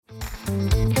Hello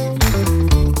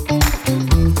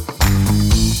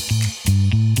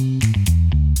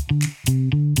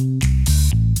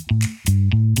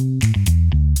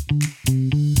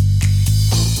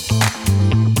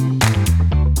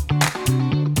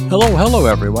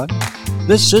everyone.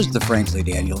 This is the Frankly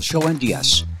Daniel Show, and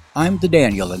yes, I'm the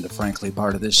Daniel in the Frankly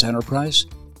part of this enterprise.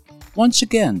 Once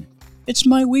again, it's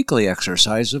my weekly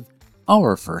exercise of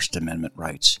our First Amendment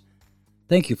rights.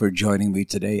 Thank you for joining me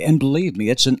today, and believe me,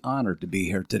 it's an honor to be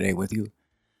here today with you.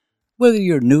 Whether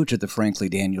you're new to the Frankly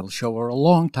Daniel Show or a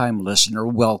long-time listener,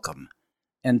 welcome,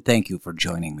 and thank you for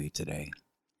joining me today.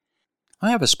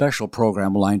 I have a special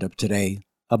program lined up today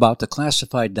about the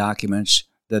classified documents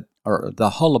that are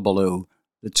the hullabaloo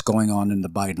that's going on in the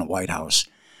Biden White House.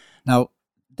 Now,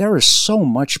 there is so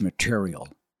much material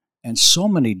and so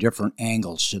many different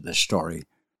angles to this story.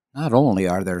 Not only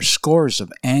are there scores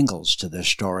of angles to this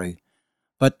story,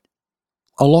 but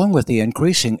along with the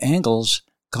increasing angles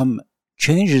come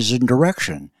changes in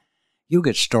direction. You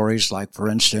get stories like, for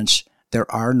instance, there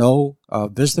are no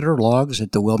visitor logs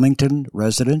at the Wilmington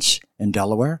residence in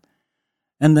Delaware.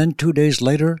 And then 2 days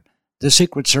later, the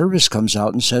Secret Service comes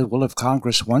out and says, well, if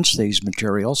Congress wants these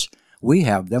materials, we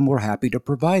have them, we're happy to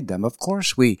provide them. Of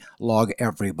course we log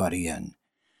everybody in.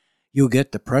 You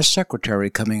get the press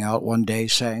secretary coming out one day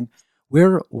saying,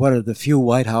 we're one of the few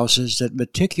White Houses that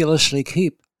meticulously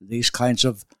keep these kinds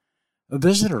of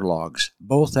visitor logs,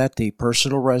 both at the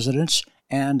personal residence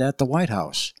and at the White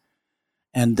House.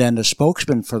 And then a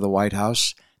spokesman for the White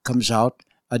House comes out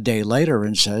a day later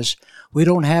and says, we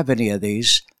don't have any of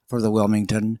these for the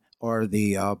Wilmington or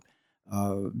the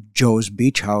Joe's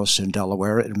Beach House in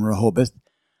Delaware in Rehoboth,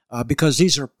 because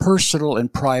these are personal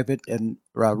and private and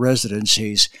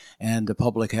residencies, and the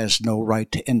public has no right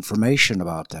to information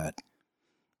about that.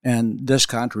 And this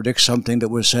contradicts something that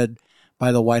was said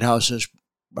by the White House's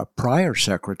prior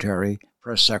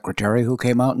press secretary, who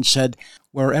came out and said,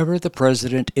 wherever the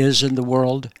president is in the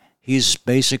world, he's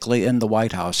basically in the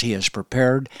White House. He is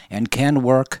prepared and can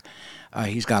work.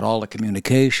 He's got all the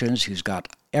communications. He's got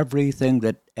everything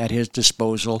that at his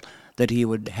disposal that he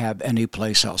would have any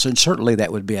place else. And certainly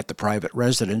that would be at the private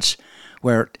residence,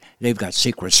 where they've got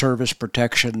Secret Service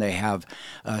protection. They have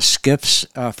skiffs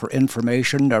for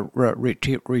information,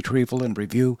 retrieval and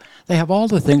review. They have all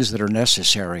the things that are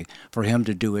necessary for him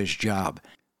to do his job.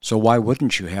 So why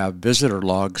wouldn't you have visitor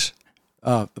logs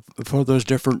for those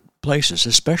different places,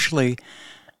 especially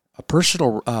a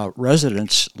personal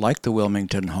residence like the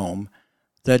Wilmington home,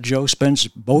 that Joe spends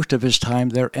most of his time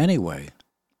there anyway.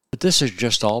 But this is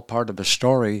just all part of a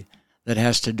story that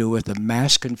has to do with the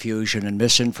mass confusion and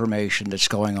misinformation that's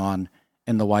going on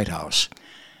in the White House.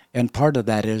 And part of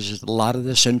that is a lot of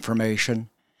this information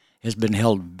has been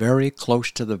held very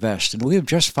close to the vest. And we have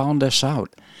just found this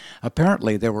out.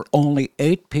 Apparently, there were only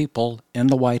 8 people in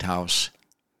the White House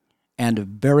and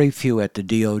very few at the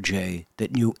DOJ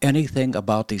that knew anything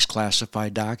about these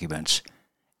classified documents.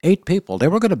 8 people. They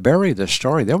were going to bury this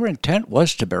story. Their intent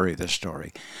was to bury this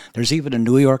story. There's even a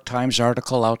New York Times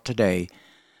article out today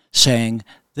saying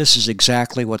this is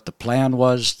exactly what the plan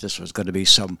was. This was going to be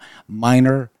some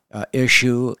minor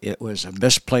issue. It was a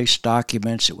misplaced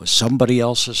documents. It was somebody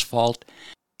else's fault.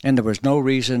 And there was no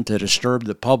reason to disturb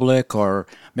the public or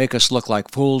make us look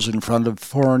like fools in front of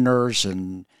foreigners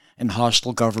and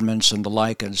hostile governments and the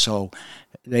like. And so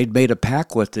they'd made a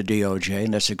pact with the DOJ,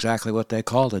 and that's exactly what they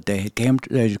called it. They'd come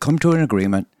to an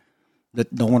agreement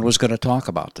that no one was going to talk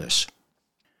about this.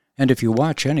 And if you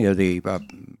watch any of the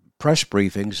press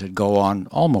briefings that go on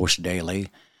almost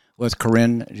daily with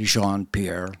Karine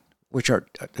Jean-Pierre, which are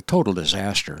a total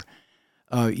disaster,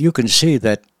 you can see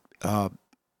that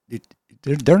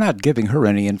they're not giving her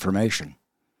any information.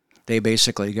 They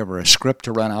basically give her a script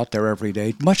to run out there every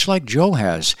day, much like Joe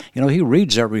has. You know, he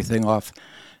reads everything off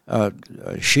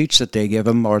sheets that they give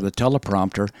him or the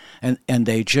teleprompter, and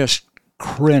they just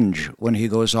cringe when he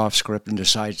goes off script and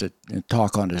decides to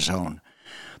talk on his own.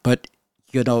 But,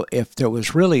 you know, if there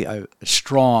was really a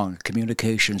strong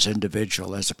communications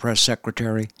individual as a press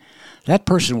secretary, that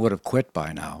person would have quit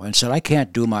by now and said, I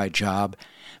can't do my job,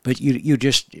 but you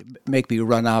just make me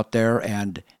run out there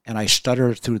and I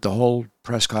stutter through the whole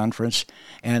press conference,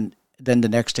 and then the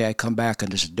next day I come back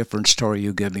and there's a different story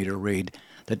you give me to read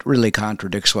that really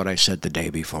contradicts what I said the day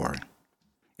before.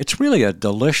 It's really a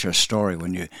delicious story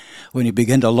when you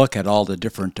begin to look at all the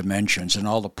different dimensions and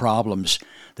all the problems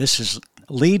this is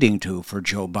leading to for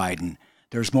Joe Biden.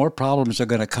 There's more problems that are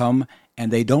going to come,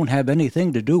 and they don't have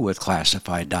anything to do with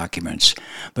classified documents.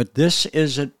 But this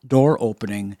is a door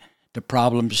opening to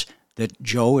problems that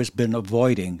Joe has been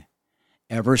avoiding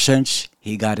ever since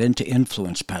he got into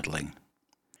influence peddling.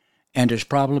 And his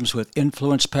problems with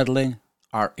influence peddling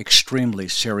are extremely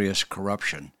serious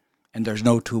corruption, and there's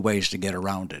no two ways to get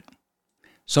around it.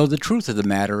 So the truth of the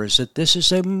matter is that this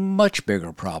is a much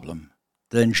bigger problem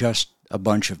than just a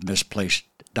bunch of misplaced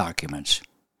documents.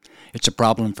 It's a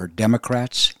problem for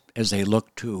Democrats as they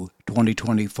look to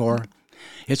 2024.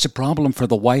 It's a problem for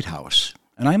the White House,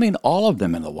 and I mean all of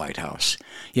them in the White House.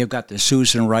 You've got the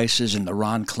Susan Rices and the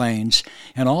Ron Klains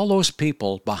and all those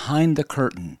people behind the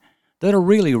curtain that are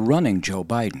really running Joe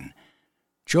Biden.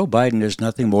 Joe Biden is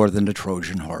nothing more than a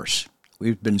Trojan horse.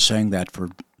 We've been saying that for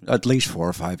at least 4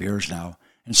 or 5 years now,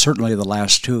 and certainly the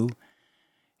last 2.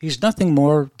 He's nothing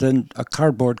more than a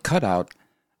cardboard cutout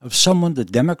of someone the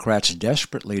Democrats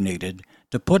desperately needed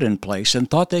to put in place and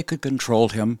thought they could control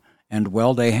him, and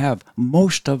well, they have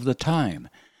most of the time.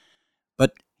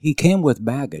 But he came with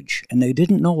baggage, and they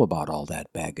didn't know about all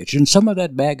that baggage, and some of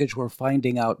that baggage we're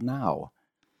finding out now.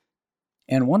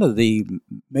 And one of the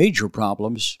major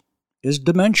problems is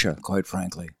dementia, quite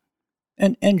frankly.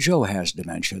 And Joe has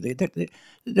dementia.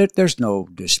 There's no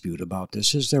dispute about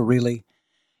this, is there really?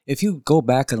 If you go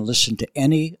back and listen to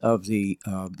any of the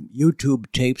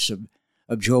YouTube tapes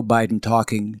of Joe Biden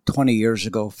talking 20 years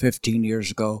ago, 15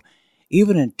 years ago,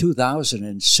 even in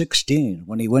 2016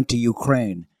 when he went to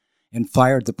Ukraine and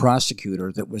fired the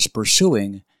prosecutor that was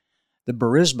pursuing the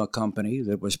Burisma company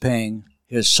that was paying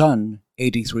his son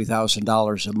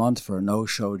 $83,000 a month for a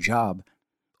no-show job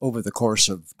over the course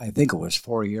of, I think it was a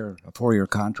 4-year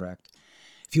contract.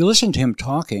 If you listen to him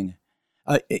talking,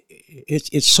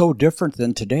 it's so different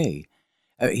than today.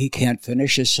 He can't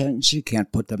finish his sentence. He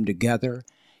can't put them together.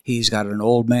 He's got an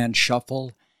old man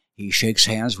shuffle. He shakes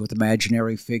hands with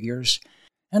imaginary figures.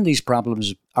 And these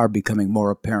problems are becoming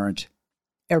more apparent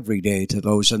every day to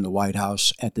those in the White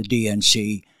House, at the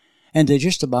DNC, and to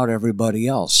just about everybody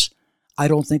else. I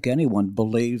don't think anyone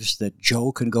believes that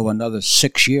Joe can go another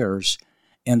 6 years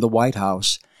in the White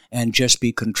House and just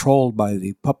be controlled by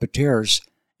the puppeteers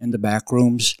in the back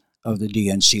rooms of the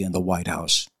DNC and the White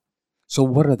House. So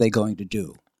what are they going to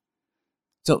do?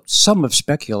 So some have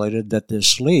speculated that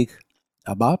this leak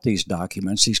about these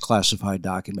documents, these classified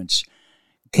documents,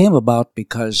 came about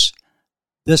because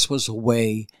this was a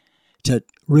way to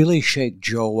really shake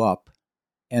Joe up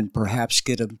and perhaps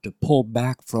get him to pull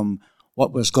back from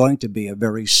what was going to be a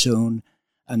very soon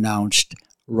announced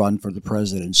run for the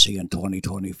presidency in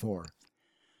 2024.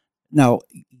 Now,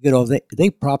 they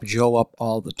prop Joe up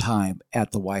all the time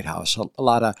at the White House. A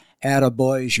lot of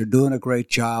attaboys, you're doing a great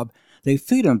job. They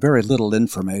feed him very little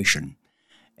information,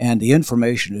 and the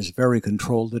information is very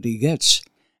controlled that he gets.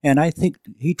 And I think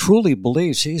he truly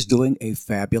believes he's doing a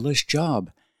fabulous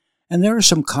job. And there are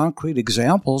some concrete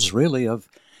examples, really, of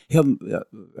him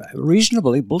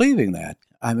reasonably believing that.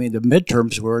 I mean, the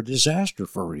midterms were a disaster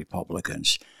for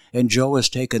Republicans, and Joe has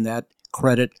taken that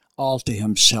credit all to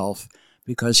himself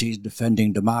because he's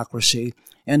defending democracy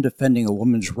and defending a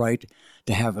woman's right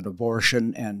to have an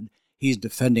abortion, and he's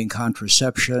defending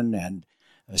contraception and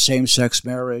same-sex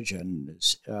marriage and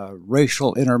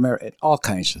racial intermarriage, all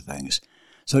kinds of things.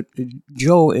 So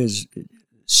Joe is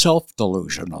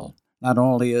self-delusional. Not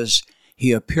only is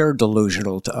he appear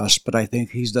delusional to us, but I think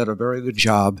he's done a very good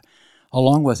job,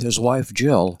 along with his wife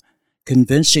Jill,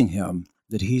 convincing him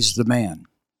that he's the man.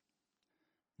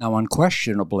 Now,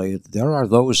 unquestionably, there are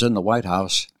those in the White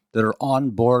House that are on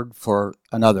board for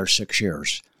another 6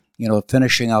 years,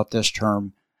 finishing out this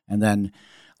term and then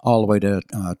all the way to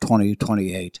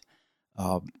 2028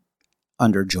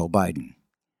 under Joe Biden,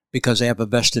 because they have a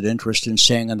vested interest in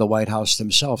staying in the White House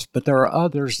themselves. But there are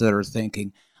others that are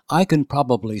thinking, I can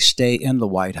probably stay in the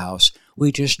White House.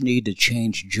 We just need to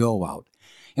change Joe out.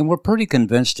 And we're pretty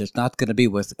convinced it's not going to be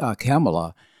with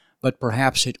Kamala, but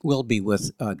perhaps it will be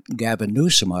with Gavin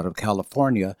Newsom out of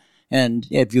California. And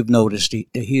if you've noticed, he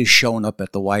has shown up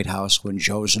at the White House when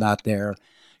Joe's not there,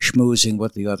 schmoozing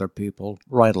with the other people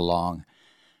right along.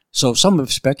 So some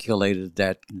have speculated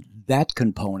that that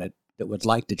component that would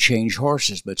like to change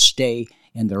horses but stay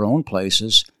in their own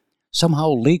places somehow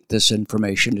leaked this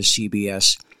information to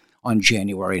CBS on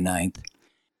January 9th,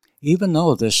 even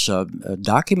though this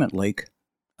document leak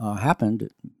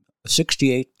happened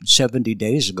 68, 70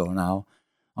 days ago now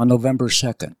on November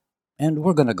 2nd. And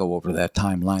we're going to go over that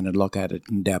timeline and look at it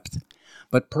in depth.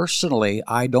 But personally,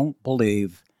 I don't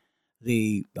believe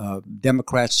the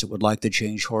Democrats that would like to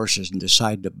change horses and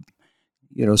decide to,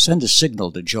 send a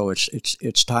signal to Joe,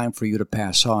 it's time for you to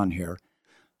pass on here.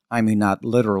 I mean, not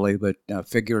literally, but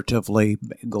figuratively,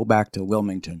 go back to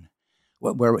Wilmington,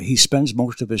 where he spends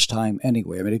most of his time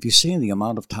anyway. I mean, if you've seen the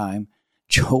amount of time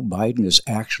Joe Biden is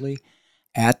actually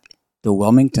at the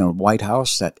Wilmington White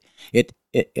House, that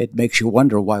it makes you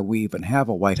wonder why we even have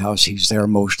a White House. He's there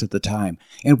most of the time.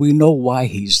 And we know why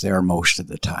he's there most of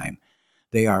the time.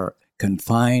 They are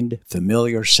confined,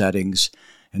 familiar settings.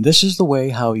 And this is the way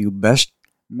how you best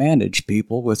manage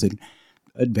people with an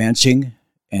advancing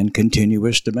and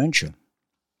continuous dementia.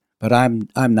 But I'm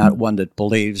not one that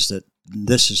believes that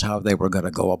this is how they were going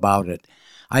to go about it.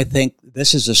 I think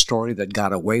this is a story that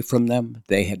got away from them.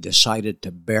 They had decided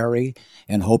to bury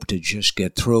and hope to just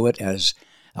get through it as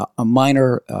a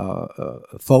minor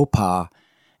faux pas,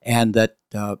 and that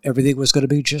everything was going to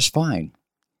be just fine.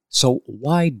 So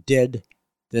why did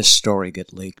this story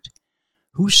get leaked?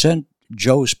 Who sent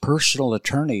Joe's personal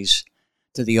attorneys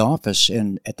to the office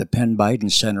at the Penn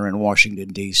Biden Center in Washington,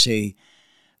 D.C.,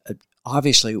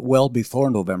 obviously well before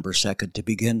November 2nd, to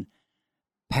begin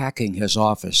packing his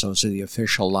office? Those are the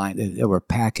official line. They were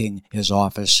packing his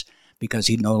office because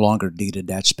he no longer needed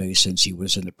that space since he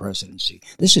was in the presidency.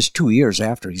 This is 2 years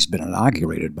after he's been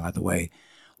inaugurated, by the way.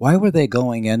 Why were they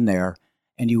going in there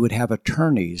and you would have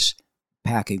attorneys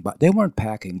packing? They weren't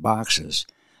packing boxes.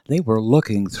 They were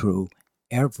looking through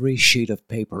every sheet of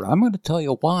paper. I'm going to tell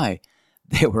you why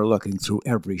they were looking through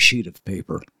every sheet of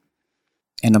paper.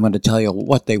 And I'm going to tell you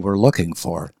what they were looking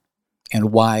for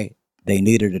and why they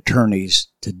needed attorneys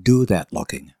to do that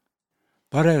looking.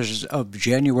 But as of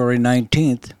January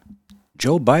 19th,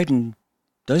 Joe Biden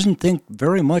doesn't think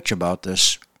very much about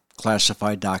this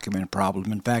classified document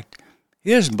problem. In fact,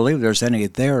 he doesn't believe there's any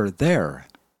there.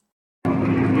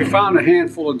 We found a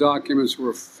handful of documents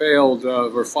were filed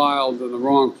in the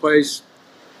wrong place.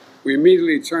 We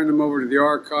immediately turned them over to the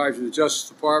archives of the Justice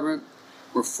Department.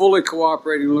 We're fully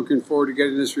cooperating, looking forward to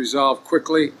getting this resolved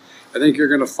quickly. I think you're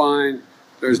going to find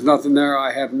there's nothing there.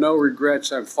 I have no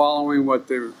regrets. I'm following what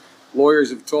the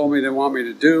lawyers have told me they want me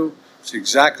to do. It's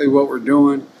exactly what we're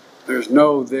doing. There's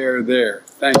no there.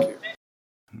 Thank you.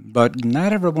 But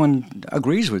not everyone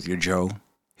agrees with you, Joe.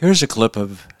 Here's a clip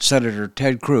of Senator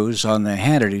Ted Cruz on the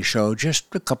Hannity show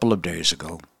just a couple of days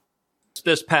ago.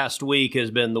 This past week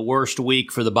has been the worst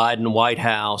week for the Biden White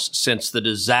House since the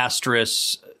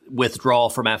disastrous withdrawal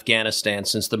from Afghanistan,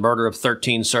 since the murder of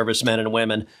 13 servicemen and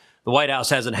women. The White House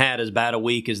hasn't had as bad a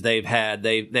week as they've had.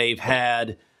 They've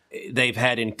had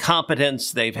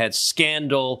incompetence, they've had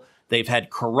scandal, they've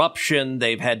had corruption,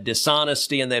 they've had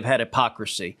dishonesty, and they've had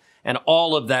hypocrisy. And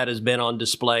all of that has been on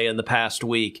display in the past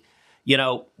week. You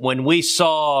know, when we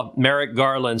saw Merrick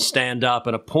Garland stand up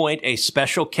and appoint a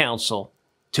special counsel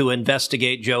to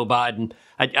investigate Joe Biden,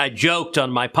 I joked on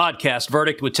my podcast,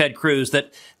 Verdict with Ted Cruz,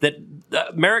 that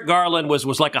Merrick Garland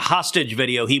was like a hostage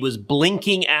video. He was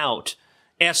blinking out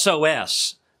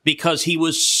SOS because he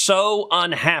was so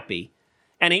unhappy,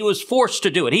 and he was forced to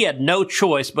do it. He had no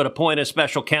choice but appoint a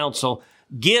special counsel,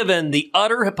 given the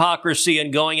utter hypocrisy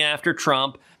in going after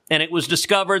Trump. And it was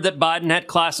discovered that Biden had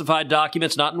classified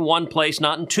documents, not in one place,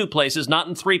 not in two places, not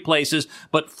in three places,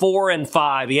 but 4 and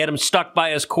 5. He had him stuck by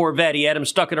his Corvette. He had him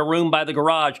stuck in a room by the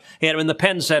garage. He had him in the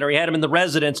Penn Center. He had him in the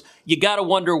residence. You got to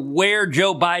wonder where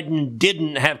Joe Biden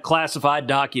didn't have classified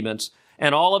documents.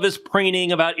 And all of his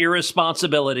preening about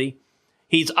irresponsibility,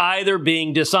 he's either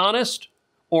being dishonest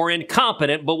or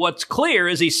incompetent. But what's clear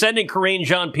is he's sending Karine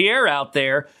Jean-Pierre out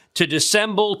there to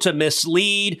dissemble, to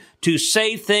mislead, to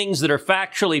say things that are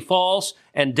factually false.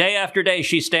 And day after day,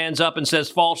 she stands up and says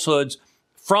falsehoods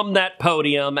from that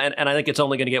podium. And I think it's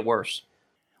only going to get worse.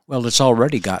 Well, it's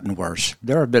already gotten worse.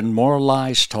 There have been more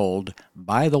lies told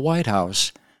by the White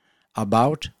House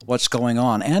about what's going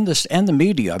on and the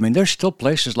media. I mean, there's still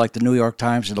places like the New York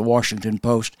Times and the Washington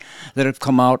Post that have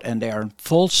come out and they are in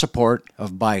full support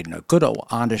of Biden, a good,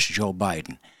 honest Joe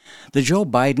Biden. The Joe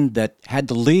Biden that had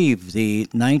to leave the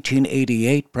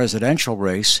 1988 presidential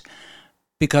race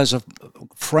because of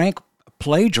frank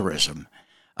plagiarism.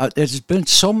 There's been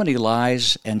so many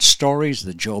lies and stories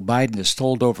that Joe Biden has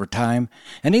told over time,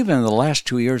 and even in the last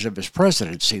 2 years of his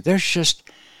presidency,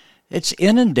 it's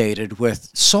inundated with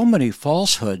so many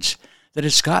falsehoods that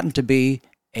it's gotten to be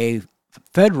a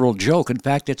federal joke. In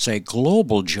fact, it's a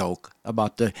global joke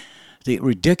about the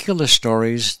ridiculous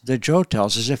stories that Joe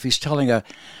tells, as if he's telling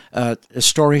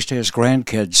stories to his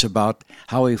grandkids about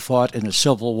how he fought in the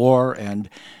Civil War and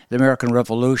the American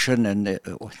Revolution and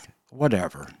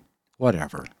whatever.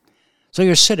 So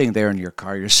you're sitting there in your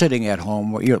car, you're sitting at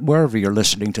home, wherever you're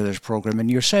listening to this program, and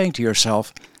you're saying to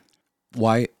yourself,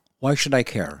 why should I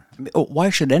care? I mean, why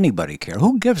should anybody care?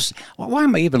 Why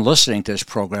am I even listening to this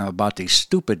program about these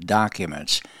stupid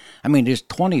documents? I mean,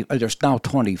 there's now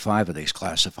 25 of these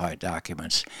classified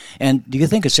documents. And do you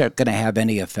think it's going to have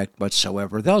any effect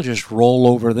whatsoever? They'll just roll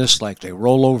over this like they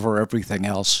roll over everything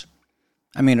else.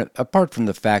 I mean, apart from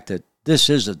the fact that this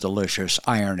is a delicious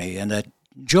irony and that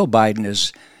Joe Biden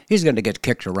is He's going to get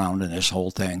kicked around in this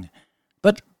whole thing.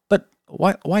 But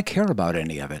why care about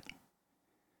any of it?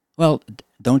 Well,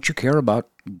 don't you care about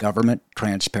government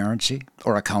transparency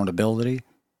or accountability?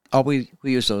 Oh, we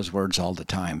use those words all the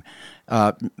time.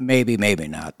 Maybe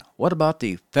not. What about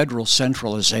the federal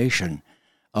centralization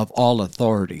of all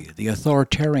authority, the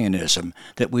authoritarianism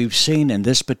that we've seen in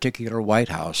this particular White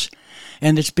House,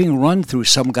 and it's being run through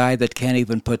some guy that can't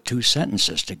even put two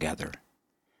sentences together?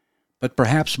 But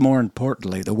perhaps more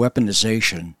importantly, the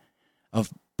weaponization of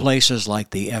places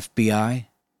like the FBI,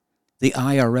 the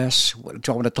IRS, which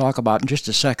I want to talk about in just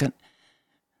a second,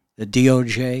 the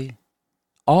DOJ,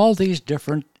 all these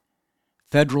different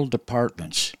federal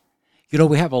departments. You know,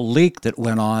 we have a leak that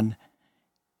went on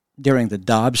during the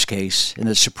Dobbs case in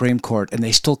the Supreme Court, and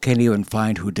they still can't even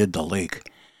find who did the leak.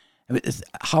 I mean,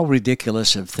 how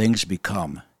ridiculous have things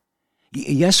become?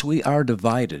 Yes, we are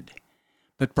divided,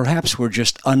 but perhaps we're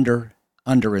just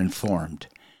underinformed.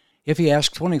 If you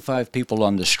ask 25 people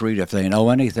on the street if they know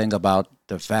anything about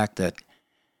the fact that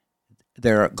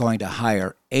they're going to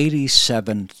hire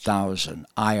 87,000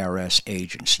 IRS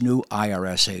agents, new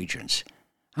IRS agents,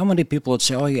 how many people would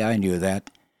say, oh yeah, I knew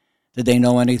that? Did they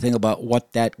know anything about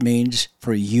what that means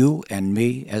for you and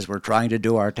me as we're trying to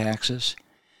do our taxes?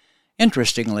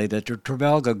 Interestingly, the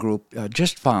Trafalgar Group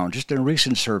just in a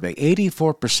recent survey,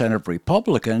 84% of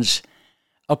Republicans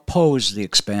oppose the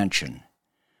expansion,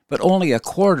 but only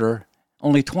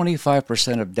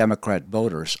 25% of Democrat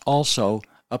voters also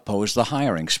oppose the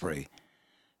hiring spree.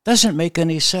 Doesn't make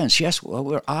any sense. Yes, well,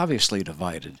 we're obviously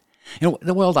divided. You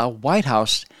know, well, the White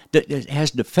House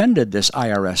has defended this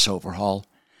IRS overhaul.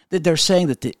 They're saying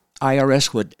that the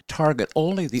IRS would target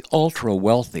only the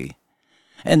ultra-wealthy,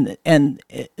 and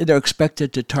they're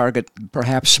expected to target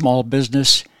perhaps small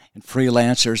business and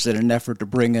freelancers in an effort to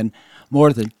bring in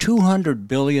more than $200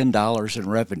 billion in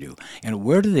revenue. And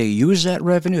where do they use that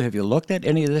revenue? Have you looked at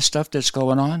any of this stuff that's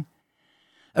going on?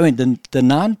 I mean, the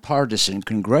nonpartisan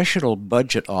Congressional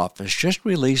Budget Office just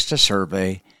released a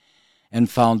survey and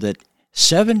found that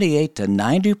 78 to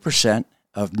 90%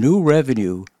 of new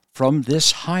revenue from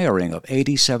this hiring of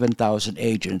 87,000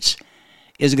 agents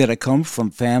is going to come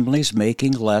from families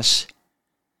making less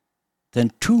than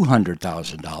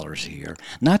 $200,000 a year,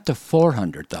 not the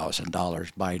 $400,000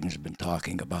 Biden's been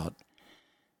talking about.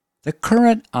 The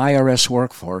current IRS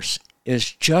workforce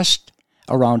is just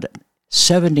around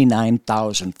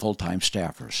 79,000 full-time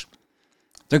staffers.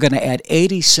 They're going to add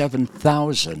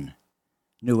 87,000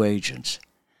 new agents.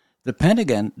 The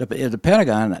Pentagon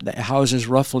houses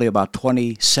roughly about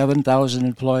 27,000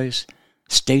 employees.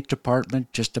 State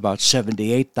Department, just about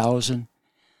 78,000.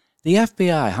 The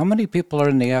FBI, how many people are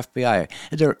in the FBI?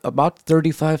 There are about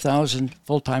 35,000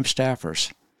 full-time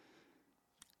staffers.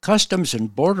 Customs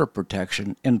and Border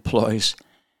Protection employs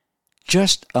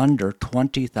just under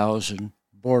 20,000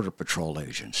 Border Patrol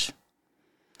agents.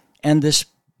 And this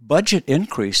budget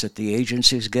increase that the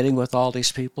agency is getting with all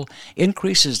these people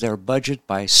increases their budget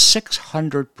by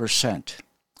 600%.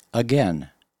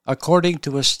 Again, according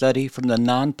to a study from the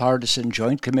Nonpartisan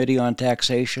Joint Committee on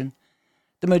Taxation,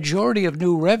 the majority of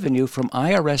new revenue from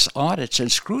IRS audits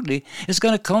and scrutiny is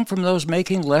going to come from those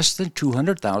making less than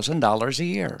 $200,000 a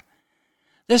year.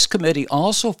 This committee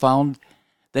also found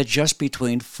that just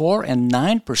between 4 and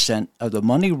 9% of the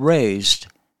money raised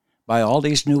by all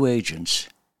these new agents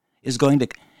is going to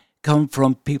come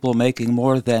from people making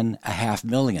more than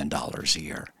 $500,000 a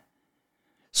year.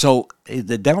 So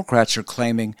the Democrats are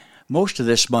claiming most of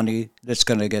this money that's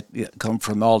going to come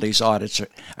from all these audits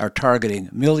are targeting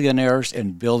millionaires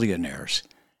and billionaires.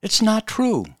 It's not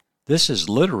true. This is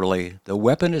literally the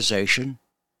weaponization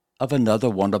of another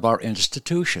one of our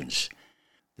institutions.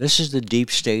 This is the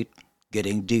deep state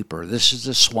getting deeper. This is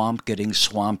the swamp getting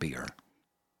swampier.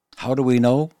 How do we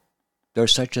know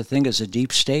there's such a thing as a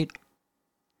deep state?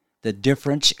 The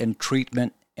difference in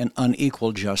treatment and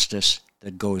unequal justice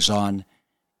that goes on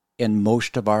in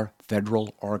most of our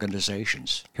federal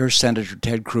organizations. Here's Senator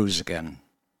Ted Cruz again.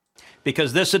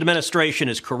 Because this administration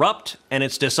is corrupt and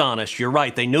it's dishonest. You're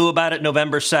right. They knew about it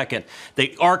November 2nd.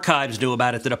 The archives knew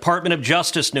about it. The Department of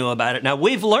Justice knew about it. Now,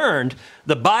 we've learned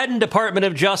the Biden Department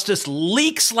of Justice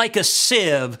leaks like a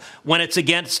sieve when it's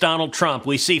against Donald Trump.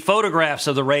 We see photographs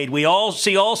of the raid. We all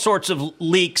see all sorts of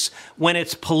leaks when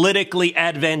it's politically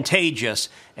advantageous.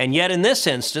 And yet in this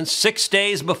instance, 6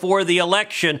 days before the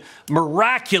election,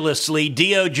 miraculously,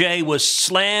 DOJ was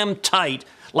slammed tight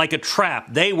like a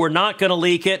trap. They were not going to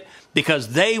leak it because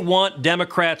they want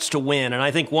Democrats to win. And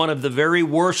I think one of the very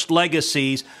worst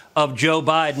legacies of Joe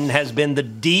Biden has been the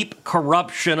deep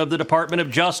corruption of the Department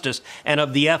of Justice and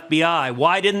of the FBI.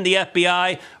 Why didn't the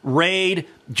FBI raid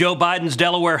Joe Biden's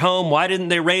Delaware home? Why didn't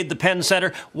they raid the Penn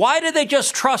Center? Why did they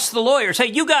just trust the lawyers? Hey,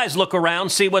 you guys look around,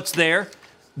 see what's there.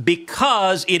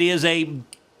 Because it is a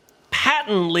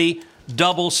patently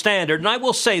double standard. And I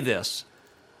will say this.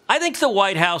 I think the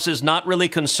White House is not really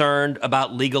concerned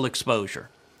about legal exposure.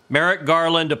 Merrick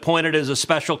Garland appointed as a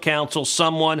special counsel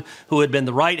someone who had been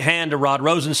the right hand to Rod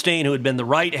Rosenstein, who had been the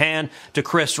right hand to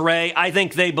Chris Wray. I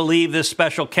think they believe this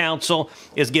special counsel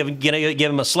is going to give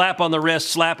him a slap on the wrist,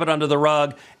 slap it under the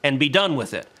rug, and be done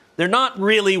with it. They're not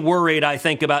really worried, I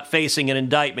think, about facing an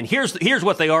indictment. Here's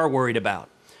what they are worried about.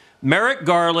 Merrick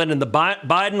Garland and the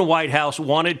Biden White House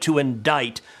wanted to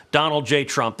indict Donald J.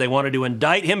 Trump. They wanted to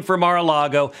indict him for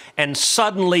Mar-a-Lago, and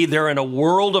suddenly they're in a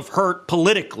world of hurt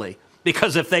politically.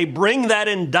 Because if they bring that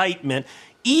indictment,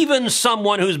 even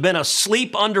someone who's been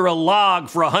asleep under a log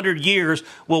for 100 years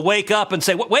will wake up and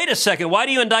say, wait a second, why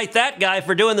do you indict that guy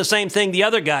for doing the same thing the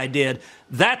other guy did?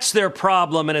 That's their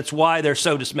problem, and it's why they're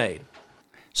so dismayed.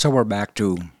 So we're back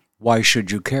to, why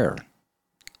should you care?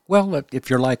 Well, if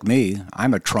you're like me,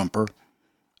 I'm a Trumper.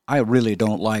 I really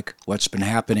don't like what's been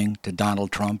happening to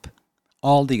Donald Trump.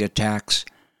 All the attacks,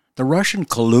 the Russian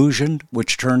collusion,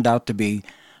 which turned out to be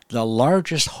the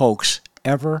largest hoax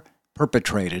ever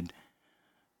perpetrated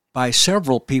by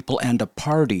several people and a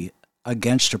party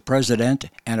against a president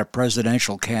and a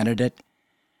presidential candidate,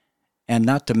 and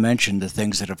not to mention the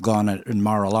things that have gone on in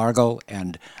Mar-a-Lago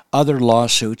and other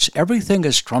lawsuits. Everything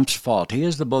is Trump's fault. He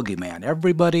is the boogeyman.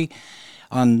 Everybody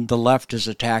on the left is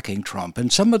attacking Trump.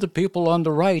 And some of the people on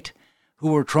the right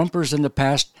who were Trumpers in the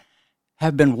past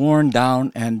have been worn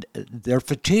down, and they're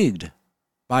fatigued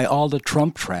by all the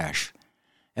Trump trash,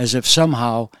 as if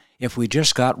somehow, if we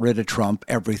just got rid of Trump,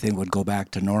 everything would go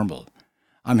back to normal.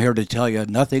 I'm here to tell you,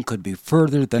 nothing could be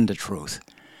further than the truth.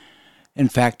 In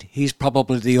fact, he's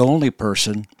probably the only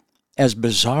person, as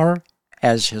bizarre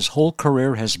as his whole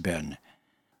career has been,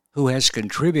 who has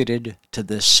contributed to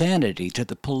the sanity, to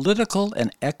the political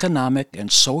and economic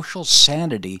and social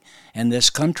sanity in this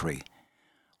country.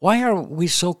 Why are we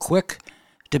so quick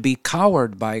to be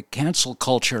cowed by cancel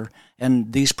culture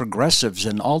and these progressives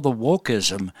and all the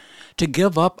wokeism, to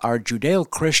give up our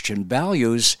Judeo-Christian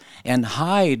values and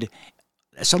hide,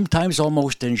 sometimes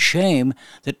almost in shame,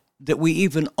 that we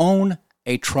even own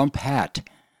a Trump hat?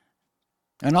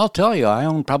 And I'll tell you, I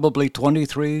own probably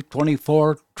 23,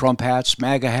 24 Trump hats,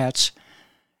 MAGA hats.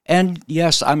 And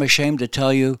yes, I'm ashamed to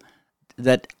tell you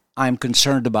that I'm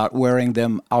concerned about wearing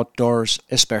them outdoors,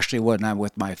 especially when I'm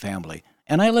with my family.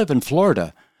 And I live in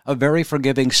Florida, a very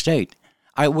forgiving state.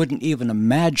 I wouldn't even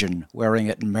imagine wearing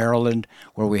it in Maryland,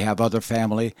 where we have other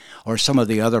family, or some of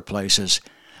the other places.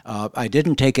 I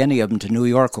didn't take any of them to New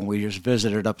York when we just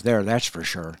visited up there, that's for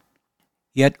sure.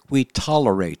 Yet we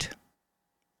tolerate.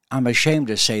 I'm ashamed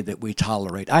to say that we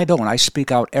tolerate. I don't. I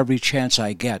speak out every chance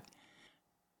I get.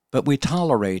 But we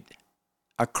tolerate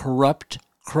a corrupt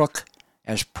crook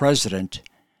as president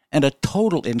and a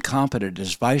total incompetent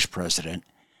as vice president.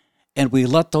 And we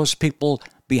let those people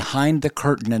behind the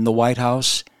curtain in the White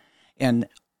House and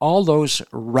all those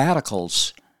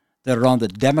radicals that are on the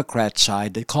Democrat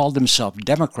side, they call themselves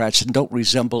Democrats and don't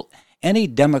resemble any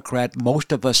Democrat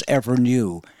most of us ever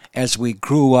knew as we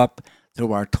grew up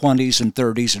through our 20s and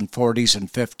 30s and 40s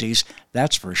and 50s,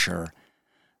 that's for sure.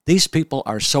 These people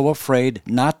are so afraid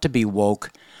not to be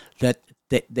woke that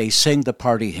they sing the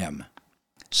party hymn.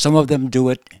 Some of them do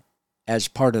it as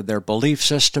part of their belief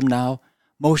system now.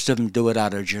 Most of them do it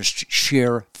out of just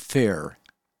sheer fear.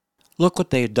 Look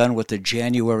what they've done with the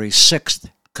January 6th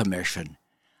Commission.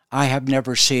 I have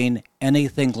never seen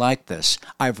anything like this.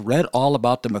 I've read all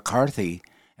about the McCarthy,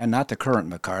 and not the current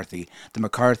McCarthy, the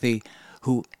McCarthy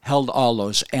who held all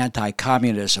those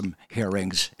anti-communism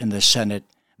hearings in the Senate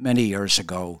many years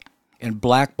ago and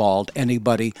blackballed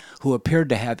anybody who appeared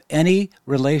to have any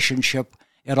relationship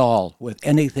at all with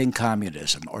anything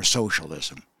communism or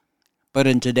socialism. But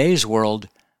in today's world,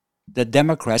 the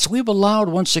Democrats, we've allowed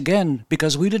once again,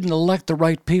 because we didn't elect the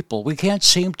right people. We can't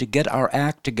seem to get our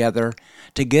act together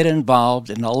to get involved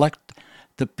and elect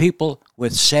the people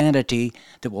with sanity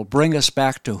that will bring us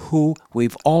back to who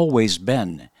we've always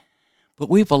been. But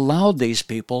we've allowed these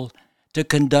people to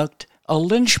conduct a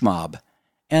lynch mob.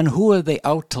 And who are they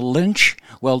out to lynch?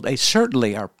 Well, they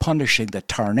certainly are punishing the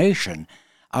tarnation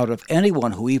out of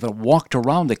anyone who even walked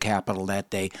around the Capitol that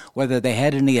day, whether they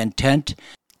had any intent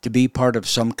to be part of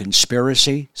some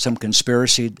conspiracy.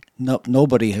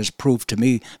 Nobody has proved to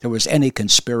me there was any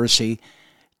conspiracy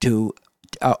to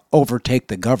overtake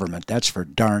the government. That's for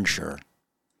darn sure.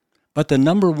 But the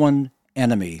number one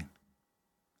enemy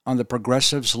on the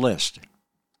progressives' list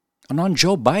and on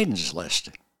Joe Biden's list.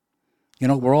 You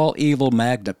know, we're all evil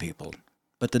MAGA people,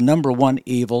 but the number one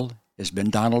evil has been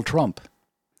Donald Trump.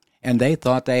 And they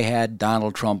thought they had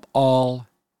Donald Trump all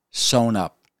sewn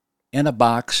up in a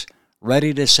box,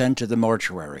 ready to send to the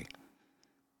mortuary.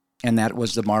 And that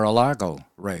was the Mar-a-Lago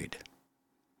raid.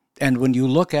 And when you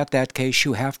look at that case,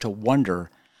 you have to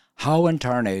wonder how in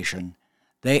tarnation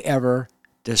they ever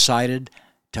decided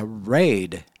to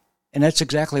raid. And that's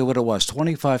exactly what it was.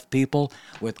 25 people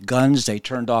with guns. They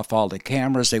turned off all the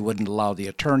cameras. They wouldn't allow the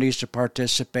attorneys to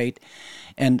participate.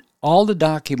 And all the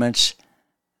documents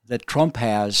that Trump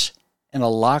has in a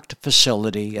locked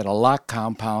facility, in a locked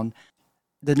compound,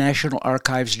 the National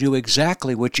Archives knew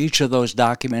exactly which each of those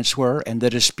documents were, and the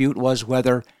dispute was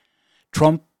whether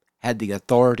Trump had the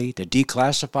authority to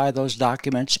declassify those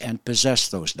documents and possess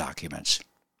those documents.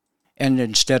 And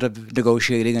instead of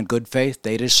negotiating in good faith,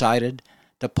 they decided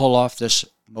to pull off this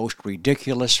most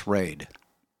ridiculous raid.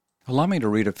 Allow me to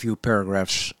read a few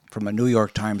paragraphs from a New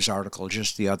York Times article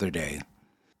just the other day.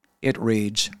 It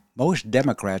reads, "Most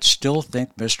Democrats still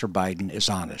think Mr. Biden is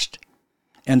honest,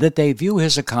 and that they view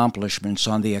his accomplishments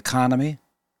on the economy,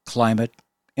 climate,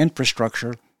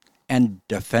 infrastructure, and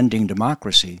defending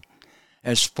democracy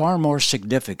as far more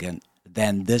significant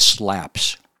than this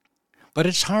lapse. But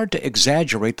it's hard to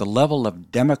exaggerate the level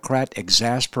of Democrat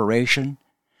exasperation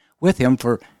with him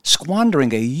for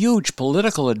squandering a huge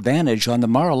political advantage on the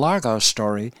Mar-a-Lago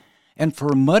story and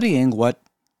for muddying what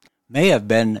may have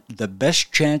been the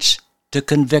best chance to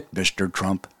convict Mr.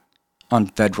 Trump on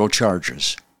federal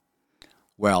charges."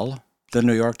 Well, the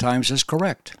New York Times is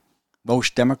correct.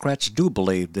 Most Democrats do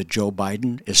believe that Joe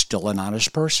Biden is still an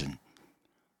honest person.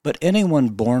 But anyone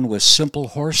born with simple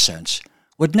horse sense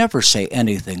would never say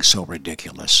anything so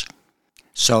ridiculous.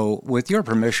 So, with your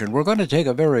permission, we're going to take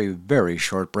a very, very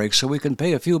short break so we can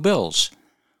pay a few bills.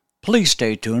 Please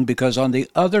stay tuned, because on the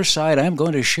other side, I'm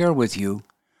going to share with you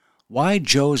why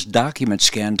Joe's document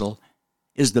scandal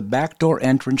is the backdoor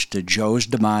entrance to Joe's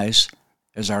demise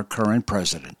as our current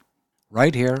president.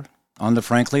 Right here on the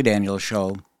Frankly Daniel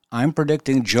Show, I'm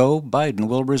predicting Joe Biden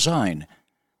will resign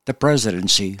the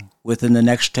presidency within the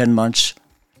next 10 months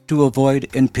to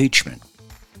avoid impeachment.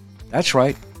 That's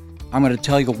right. I'm going to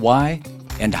tell you why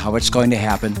and how it's going to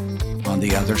happen on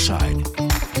the other side.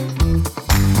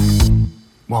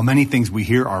 While many things we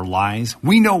hear are lies,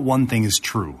 we know one thing is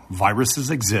true. Viruses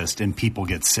exist and people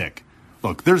get sick.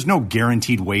 Look, there's no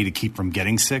guaranteed way to keep from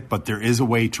getting sick, but there is a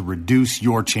way to reduce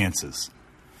your chances.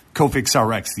 Cofix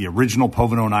RX, the original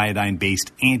povidone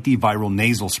iodine-based antiviral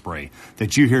nasal spray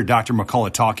that you hear Dr.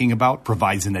 McCullough talking about,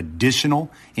 provides an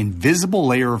additional, invisible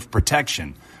layer of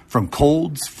protection from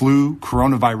colds, flu,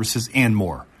 coronaviruses, and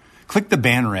more. Click the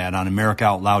banner ad on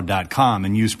AmericaOutloud.com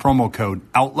and use promo code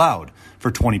OUTLOUD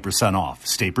for 20% off.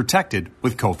 Stay protected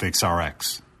with Cofix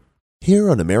RX.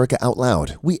 Here on America Out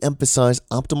Loud, we emphasize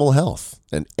optimal health,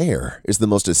 and air is the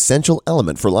most essential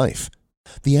element for life.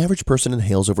 The average person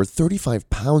inhales over 35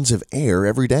 pounds of air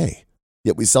every day,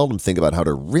 yet we seldom think about how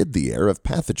to rid the air of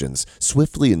pathogens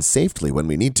swiftly and safely when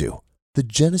we need to. The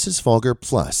Genesis Fogger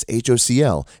Plus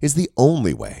HOCl is the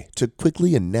only way to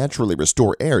quickly and naturally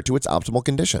restore air to its optimal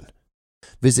condition.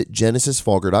 Visit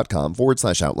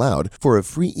genesisfogger.com/outloud for a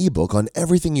free ebook on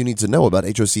everything you need to know about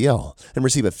HOCl and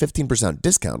receive a 15%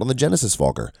 discount on the Genesis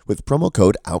Fogger with promo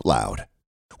code OUTLOUD.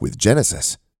 With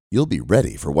Genesis, you'll be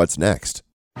ready for what's next.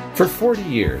 For 40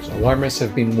 years, alarmists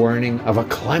have been warning of a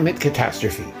climate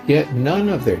catastrophe, yet none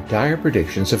of their dire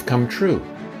predictions have come true.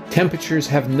 Temperatures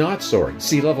have not soared,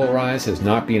 sea level rise has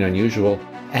not been unusual,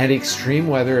 and extreme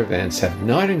weather events have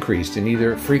not increased in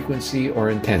either frequency or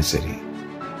intensity.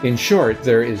 In short,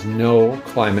 there is no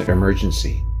climate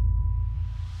emergency.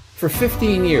 For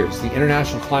 15 years, the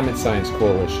International Climate Science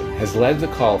Coalition has led the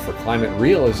call for climate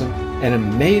realism and a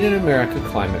Made in America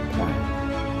climate plan.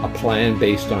 A plan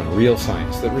based on real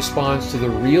science that responds to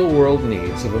the real-world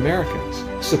needs of Americans,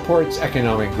 supports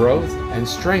economic growth, and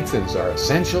strengthens our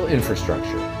essential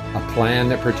infrastructure. A plan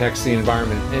that protects the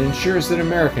environment and ensures that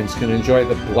Americans can enjoy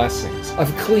the blessings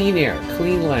of clean air,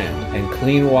 clean land, and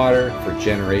clean water for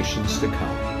generations to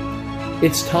come.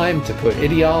 It's time to put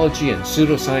ideology and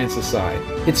pseudoscience aside.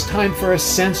 It's time for a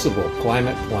sensible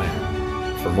climate plan.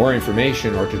 For more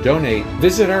information or to donate,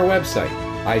 visit our website,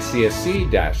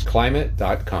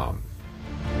 icsc-climate.com.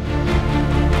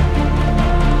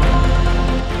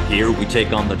 Here we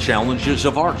take on the challenges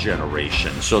of our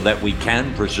generation so that we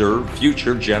can preserve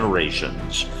future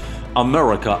generations.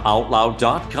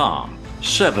 AmericaOutloud.com.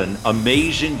 7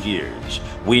 amazing years.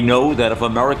 We know that if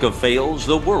America fails,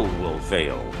 the world will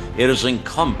fail. It is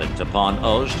incumbent upon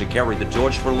us to carry the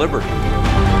torch for liberty.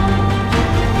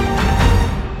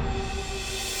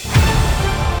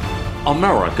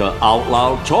 America Out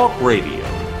Loud Talk Radio.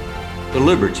 The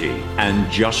liberty and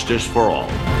justice for all.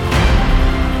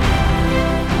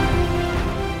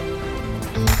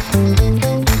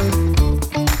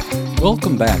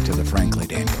 Welcome back to the Frankly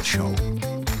Daniel Show.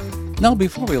 Now,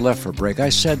 before we left for break, I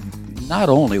said not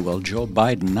only will Joe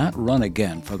Biden not run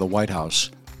again for the White House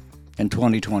in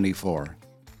 2024,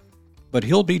 but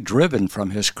he'll be driven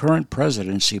from his current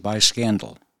presidency by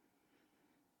scandal.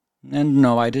 And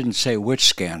no, I didn't say which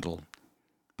scandal,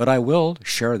 but I will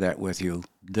share that with you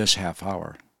this half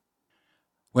hour.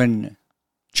 When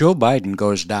Joe Biden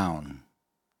goes down,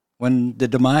 when the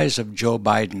demise of Joe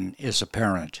Biden is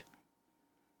apparent,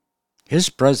 his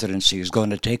presidency is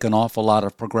going to take an awful lot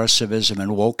of progressivism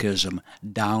and wokeism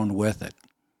down with it.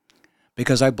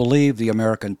 Because I believe the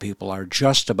American people are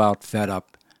just about fed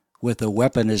up with the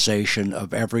weaponization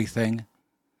of everything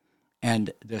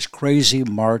and this crazy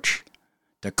march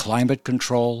to climate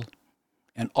control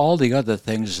and all the other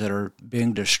things that are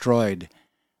being destroyed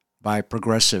by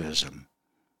progressivism.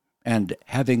 And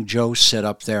having Joe sit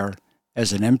up there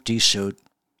as an empty suit,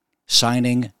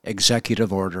 signing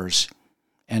executive orders,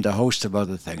 and a host of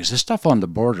other things. The stuff on the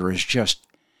border is just,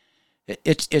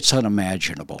 it's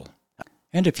unimaginable.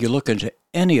 And if you look into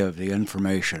any of the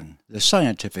information, the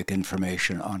scientific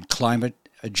information on climate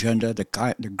agenda,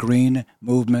 the green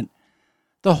movement,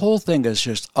 the whole thing is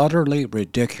just utterly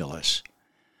ridiculous.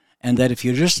 And that if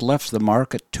you just left the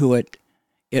market to it,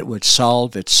 it would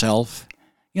solve itself.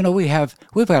 You know, we've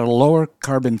got a lower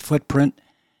carbon footprint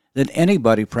than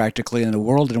anybody practically in the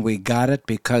world, and we got it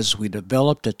because we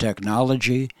developed a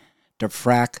technology to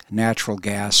frack natural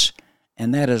gas,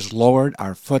 and that has lowered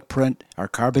our footprint, our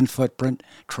carbon footprint,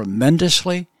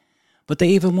 tremendously. But they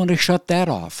even want to shut that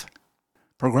off.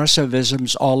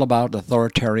 Progressivism's all about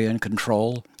authoritarian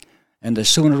control, and the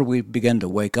sooner we begin to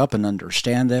wake up and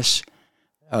understand this,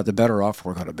 the better off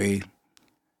we're going to be.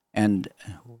 And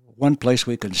one place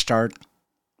we can start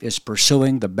is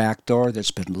pursuing the back door that's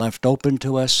been left open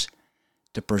to us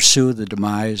to pursue the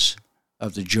demise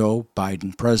of the Joe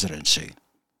Biden presidency.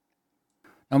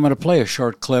 Now, I'm going to play a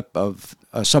short clip of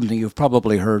something you've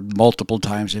probably heard multiple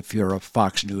times if you're a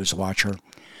Fox News watcher.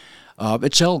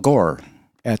 It's Al Gore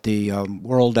at the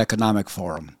World Economic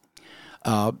Forum.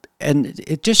 And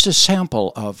it's just a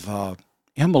sample of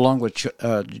him along with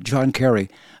John Kerry,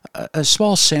 a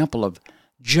small sample of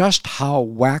just how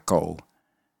wacko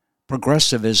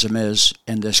progressivism is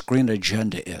and this green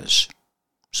agenda is.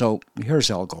 So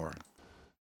here's Al Gore.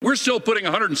 We're still putting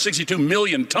 162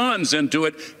 million tons into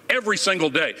it every single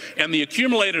day, and the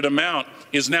accumulated amount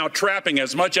is now trapping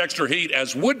as much extra heat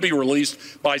as would be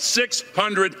released by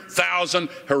 600,000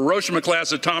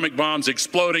 Hiroshima-class atomic bombs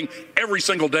exploding every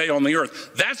single day on the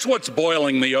Earth. That's what's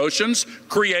boiling the oceans,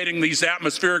 creating these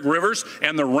atmospheric rivers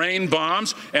and the rain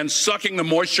bombs, and sucking the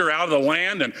moisture out of the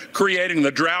land and creating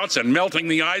the droughts and melting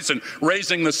the ice and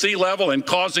raising the sea level and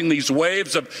causing these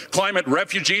waves of climate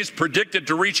refugees predicted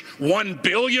to reach 1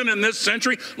 billion in this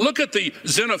century. Look at the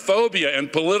xenophobia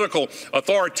and political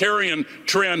authoritarian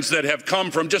trends that have come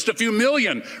from just a few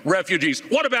million refugees.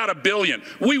 What about 1 billion?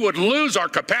 We would lose our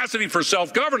capacity for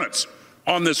self-governance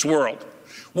on this world.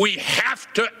 We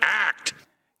have to act.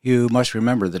 You must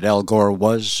remember that Al Gore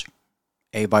was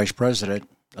a vice president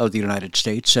of the United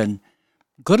States and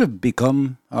could have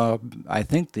become, I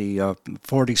think, the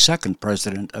 42nd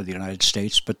president of the United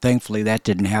States, but thankfully that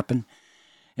didn't happen.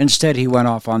 Instead, he went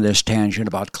off on this tangent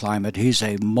about climate. He's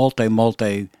a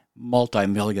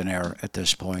multi-millionaire at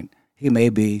this point. He may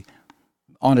be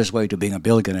on his way to being a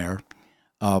billionaire.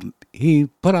 He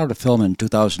put out a film in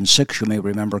 2006, you may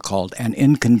remember, called An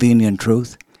Inconvenient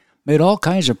Truth. Made all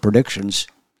kinds of predictions,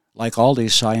 like all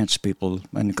these science people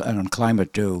and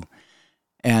climate do.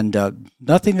 And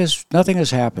nothing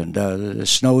has happened. The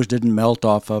snows didn't melt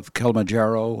off of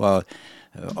Kilimanjaro.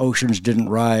 Oceans didn't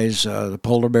rise. The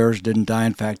polar bears didn't die.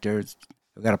 In fact, we've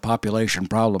got a population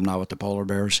problem now with the polar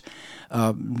bears.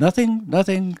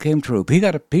 Nothing came true. He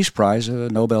got a Peace Prize, a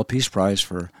Nobel Peace Prize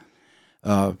for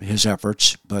his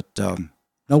efforts. But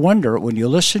no wonder, when you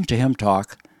listen to him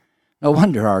talk, no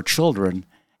wonder our children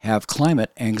have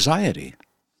climate anxiety.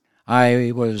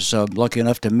 I was lucky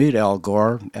enough to meet Al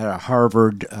Gore at a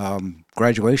Harvard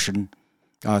graduation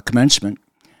commencement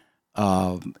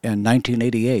in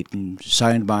 1988 and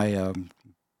signed my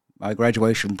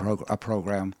graduation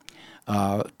program.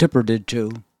 Tipper did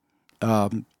too.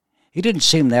 He didn't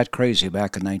seem that crazy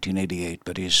back in 1988,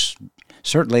 but he's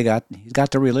certainly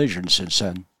got the religion since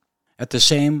then. At the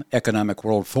same Economic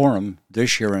World Forum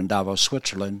this year in Davos,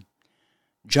 Switzerland,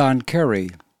 John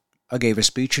Kerry gave a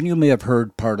speech, and you may have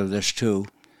heard part of this too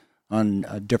on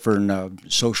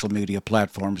different social media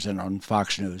platforms and on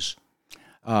Fox News.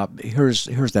 Here's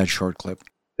that short clip.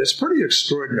 It's pretty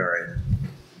extraordinary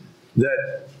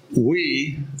that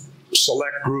we,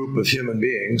 select group of human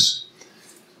beings,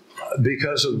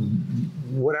 because of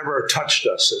whatever touched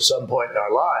us at some point in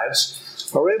our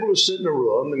lives, are able to sit in a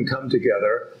room and come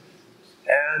together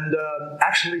and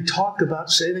actually talk about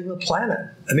saving the planet.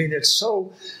 I mean, it's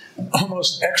so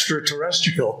almost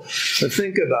extraterrestrial to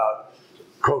think about,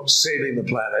 quote, saving the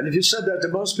planet. And if you said that to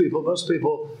most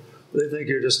people, they think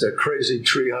you're just a crazy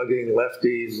tree-hugging,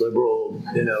 lefty, liberal,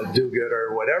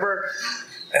 do-gooder, whatever,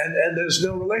 and there's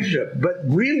no relationship. But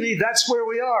really, that's where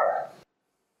we are.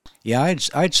 Yeah,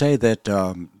 I'd say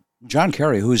that John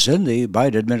Kerry, who's in the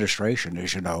Biden administration,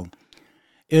 as you know,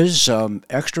 is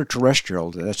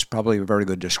extraterrestrial. That's probably a very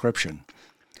good description.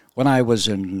 When I was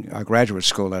in graduate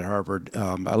school at Harvard,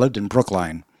 I lived in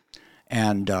Brookline,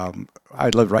 and I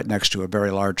lived right next to a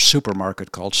very large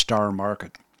supermarket called Star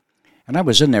Market. And I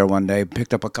was in there one day,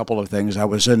 picked up a couple of things. I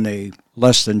was in the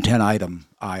less than 10-item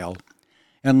aisle.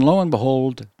 And lo and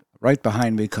behold, right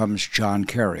behind me comes John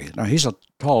Kerry. Now, he's a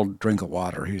tall drink of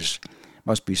water.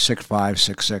 Must be 6'5",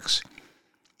 6'6".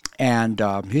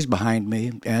 And he's behind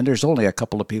me, and there's only a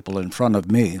couple of people in front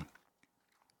of me.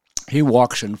 He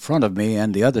walks in front of me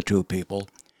and the other two people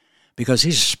because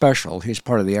he's special. He's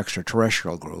part of the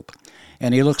extraterrestrial group.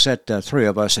 And he looks at three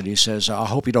of us and he says, I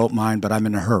hope you don't mind, but I'm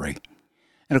in a hurry.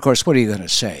 And, of course, what are you going to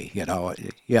say?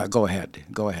 Yeah, go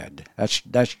ahead.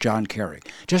 That's John Kerry.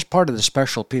 Just part of the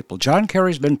special people. John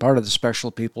Kerry's been part of the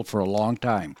special people for a long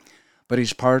time, but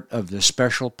he's part of the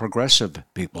special progressive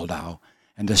people now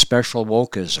and the special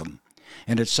wokeism.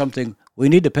 And it's something we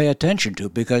need to pay attention to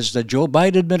because the Joe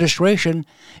Biden administration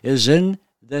is in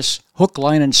this hook,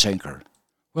 line, and sinker.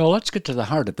 Well, let's get to the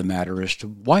heart of the matter as to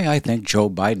why I think Joe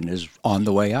Biden is on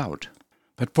the way out.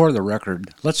 But for the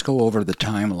record, let's go over the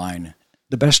timeline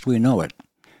the best we know it.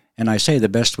 And I say the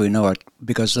best we know it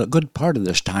because a good part of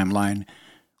this timeline,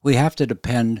 we have to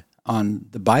depend on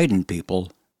the Biden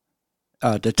people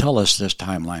to tell us this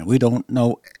timeline. We don't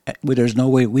know, there's no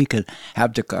way we could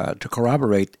have to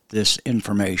corroborate this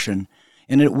information,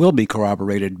 and it will be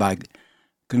corroborated by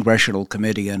congressional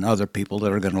committee and other people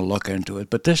that are going to look into it.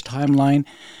 But this timeline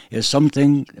is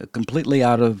something completely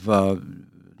out of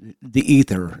the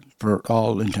ether for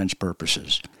all intents and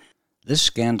purposes. This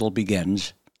scandal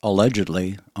begins,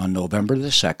 allegedly, on November the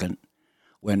 2nd,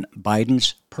 when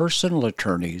Biden's personal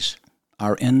attorneys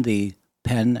are in the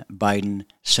Penn Biden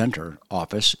Center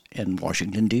office in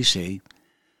Washington, D.C.,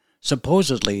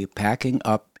 supposedly packing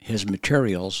up his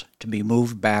materials to be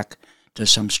moved back to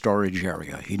some storage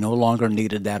area. He no longer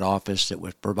needed that office that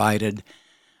was provided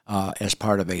as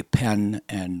part of a Penn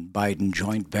and Biden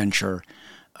joint venture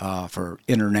for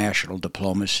international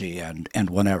diplomacy and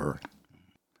whatever.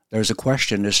 There's a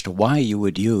question as to why you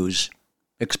would use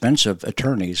expensive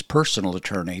attorneys, personal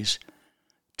attorneys,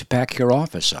 to pack your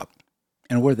office up.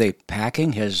 And were they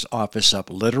packing his office up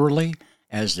literally,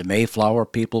 as the Mayflower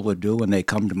people would do when they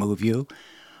come to move you?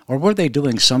 Or were they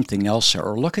doing something else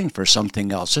or looking for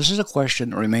something else? This is a question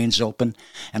that remains open,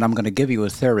 and I'm going to give you a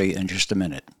theory in just a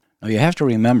minute. Now, you have to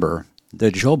remember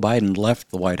that Joe Biden left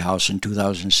the White House in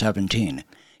 2017.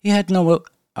 He had no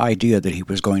idea that he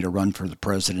was going to run for the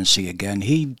presidency again.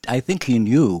 I think he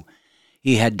knew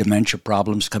he had dementia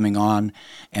problems coming on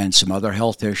and some other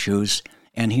health issues,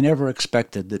 and he never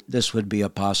expected that this would be a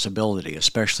possibility,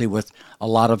 especially with a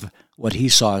lot of what he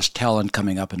saw as talent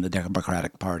coming up in the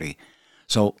Democratic Party.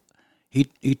 So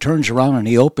he turns around and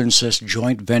he opens this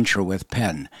joint venture with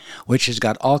Penn, which has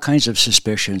got all kinds of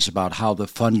suspicions about how the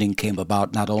funding came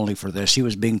about, not only for this. He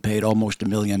was being paid almost $1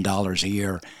 million a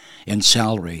year in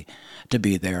salary to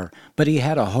be there, but he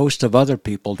had a host of other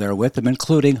people there with him,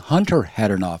 including Hunter had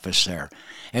an office there,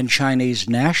 and Chinese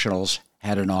nationals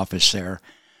had an office there,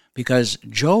 because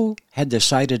Joe had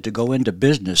decided to go into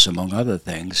business, among other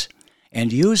things,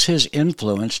 and use his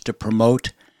influence to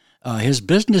promote his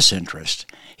business interest.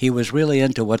 He was really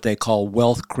into what they call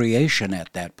wealth creation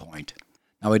at that point.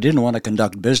 Now, he didn't want to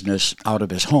conduct business out of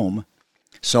his home,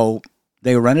 so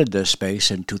they rented this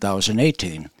space in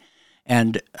 2018.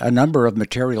 And a number of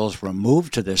materials were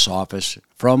moved to this office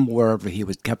from wherever he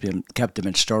was kept them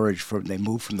in storage. They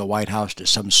moved from the White House to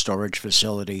some storage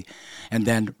facility, and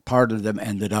then part of them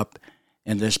ended up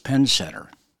in this Penn Center.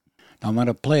 Now I'm going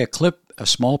to play a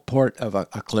small part of a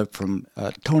clip from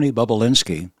Tony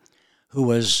Bobulinski, who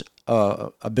was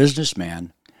a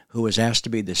businessman who was asked to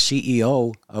be the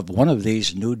CEO of one of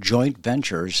these new joint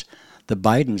ventures the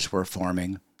Bidens were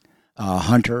forming.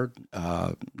 Hunter,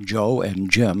 Joe, and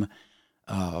Jim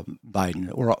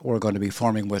Biden were going to be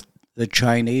forming with the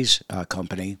Chinese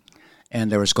company and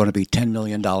there was going to be $10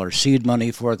 million seed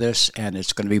money for this, and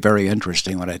it's going to be very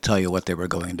interesting when I tell you what they were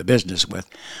going into business with.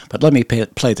 But let me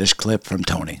play this clip from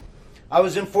Tony. I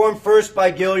was informed first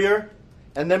by Gillier,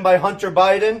 and then by Hunter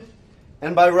Biden,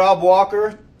 and by Rob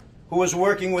Walker, who was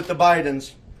working with the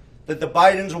Bidens, that the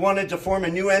Bidens wanted to form a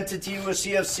new entity with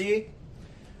CFC,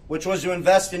 which was to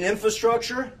invest in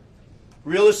infrastructure,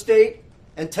 real estate,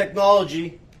 and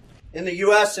technology in the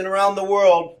U.S. and around the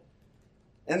world.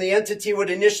 And the entity would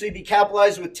initially be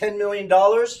capitalized with $10 million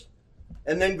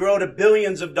and then grow to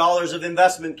billions of dollars of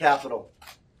investment capital.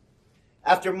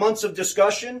 After months of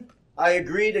discussion, I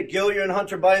agreed at Gillier and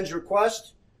Hunter Biden's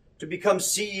request to become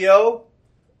CEO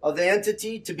of the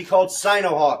entity to be called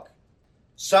Sinohawk.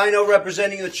 Sino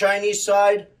representing the Chinese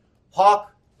side,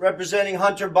 Hawk representing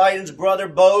Hunter Biden's brother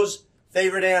Beau's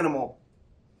favorite animal.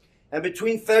 And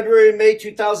between February and May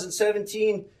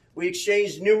 2017, we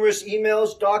exchanged numerous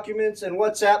emails, documents, and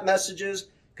WhatsApp messages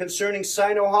concerning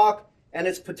Sinohawk and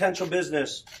its potential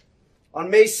business.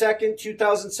 On May 2nd,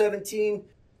 2017,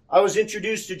 I was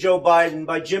introduced to Joe Biden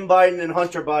by Jim Biden and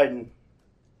Hunter Biden.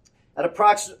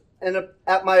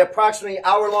 At my approximately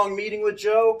hour-long meeting with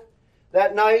Joe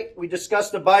that night, we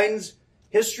discussed the Biden's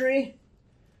history,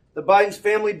 the Biden's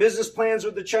family business plans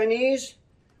with the Chinese,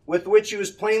 with which he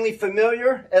was plainly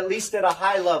familiar, at least at a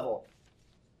high level.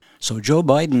 So Joe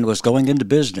Biden was going into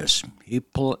business. He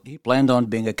planned on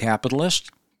being a capitalist,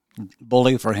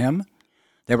 bully for him.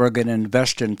 They were going to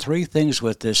invest in three things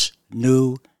with this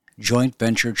new joint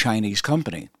venture Chinese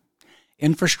company: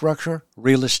 infrastructure,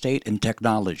 real estate, and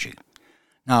technology.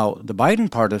 Now, the Biden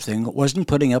part of the thing wasn't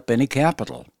putting up any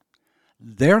capital.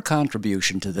 Their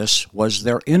contribution to this was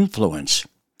their influence.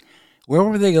 Where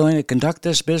were they going to conduct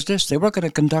this business? They were going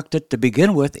to conduct it to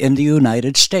begin with in the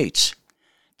United States.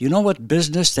 Do you know what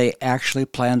business they actually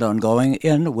planned on going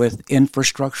in with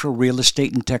infrastructure, real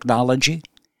estate, and technology?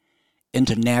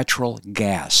 Into natural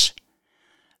gas.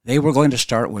 They were going to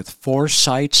start with 4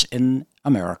 sites in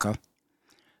America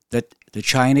that the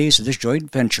Chinese, this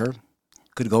joint venture,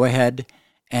 could go ahead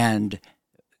and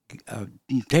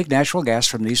take natural gas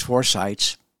from these 4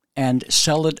 sites and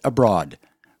sell it abroad,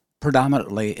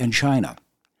 predominantly in China.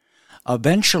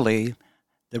 Eventually,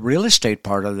 the real estate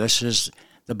part of this is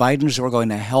the Bidens were going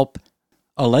to help,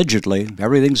 allegedly,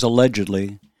 everything's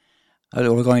allegedly,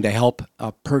 were going to help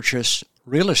purchase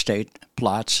real estate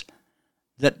plots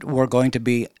that were going to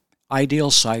be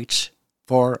ideal sites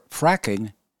for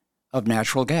fracking of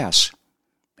natural gas.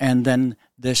 And then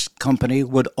this company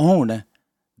would own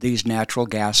these natural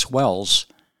gas wells.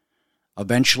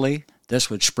 Eventually, this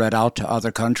would spread out to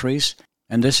other countries,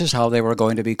 and this is how they were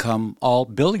going to become all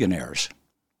billionaires.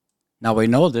 Now, we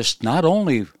know this not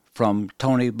only from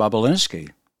Tony Baranowski,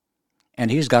 and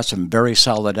he's got some very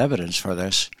solid evidence for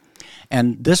this.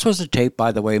 And this was a tape,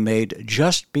 by the way, made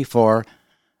just before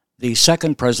the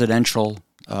second presidential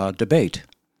debate.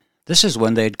 This is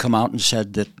when they'd come out and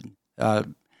said that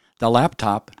the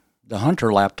laptop, the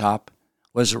Hunter laptop,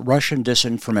 was Russian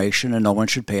disinformation and no one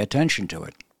should pay attention to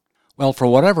it. Well, for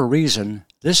whatever reason,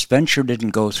 this venture didn't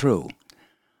go through.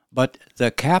 But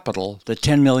the capital, the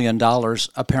 $10 million,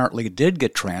 apparently did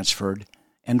get transferred,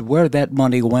 and where that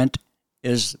money went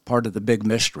is part of the big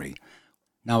mystery.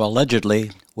 Now,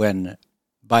 allegedly, when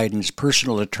Biden's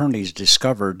personal attorneys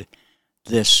discovered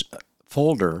this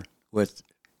folder with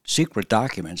secret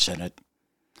documents in it,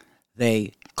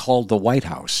 they called the White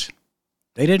House.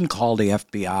 They didn't call the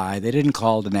FBI. They didn't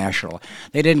call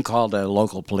they didn't call the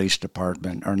local police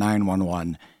department or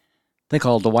 911. They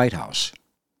called the White House.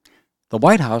 The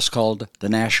White House called the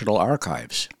National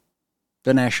Archives.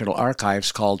 The National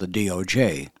Archives called the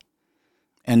DOJ.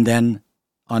 And then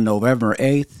on November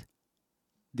 8th,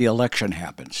 the election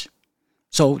happens.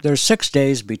 So there's 6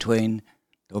 days between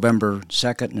November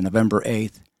 2nd and November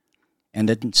 8th, and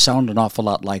it didn't sound an awful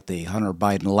lot like the Hunter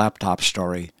Biden laptop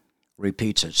story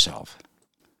repeats itself.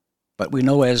 But we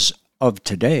know as of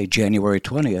today, January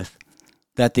 20th,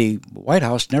 that the White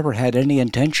House never had any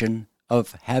intention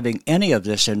of having any of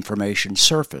this information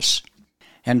surface.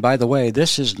 And by the way,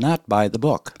 this is not by the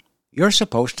book. You're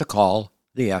supposed to call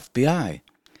the FBI.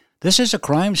 This is a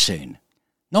crime scene.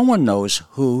 No one knows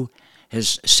who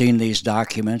has seen these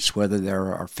documents, whether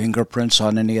there are fingerprints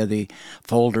on any of the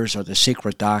folders or the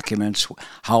secret documents,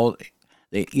 how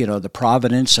the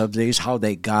provenance of these, how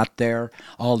they got there,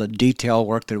 all the detail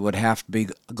work that would have to be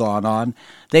gone on.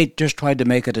 They just tried to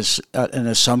make it an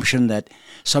assumption that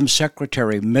some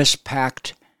secretary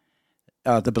mispacked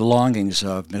the belongings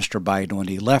of Mr. Biden when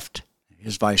he left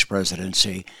his vice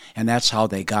presidency, and that's how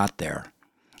they got there.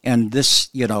 And this,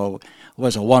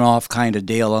 was a one-off kind of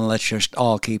deal, and let's just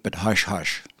all keep it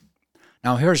hush-hush.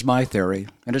 Now, here's my theory,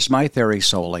 and it's my theory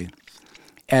solely,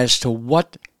 as to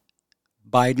what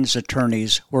Biden's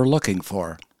attorneys were looking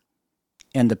for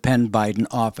in the Penn Biden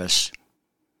office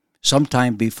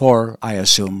sometime before, I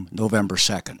assume, November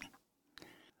 2nd.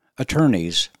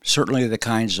 Attorneys, certainly the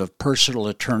kinds of personal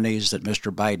attorneys that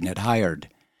Mr. Biden had hired,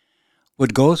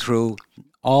 would go through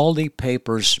all the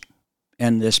papers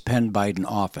in this Penn Biden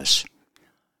office.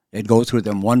 They'd go through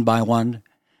them one by one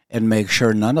and make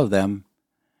sure none of them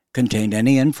contained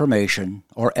any information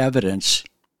or evidence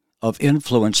of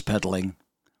influence peddling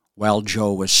while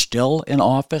Joe was still in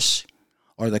office,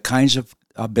 or the kinds of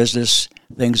business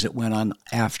things that went on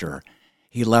after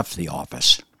he left the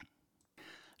office.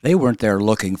 They weren't there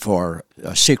looking for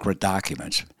secret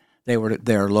documents. They were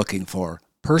there looking for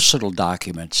personal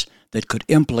documents that could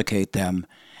implicate them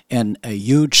in a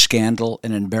huge scandal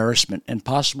and embarrassment and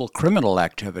possible criminal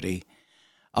activity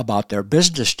about their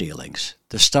business dealings,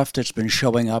 the stuff that's been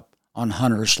showing up on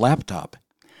Hunter's laptop.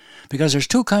 Because there's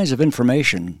two kinds of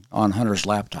information on Hunter's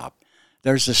laptop.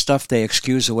 There's the stuff they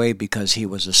excuse away because he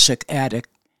was a sick addict,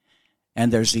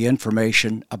 and there's the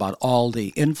information about all the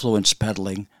influence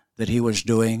peddling that he was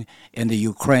doing in the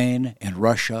Ukraine, in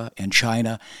Russia, in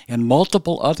China, and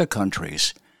multiple other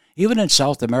countries, even in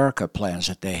South America, plans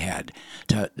that they had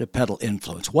to peddle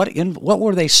influence. What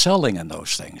were they selling in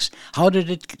those things? How did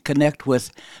it connect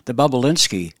with the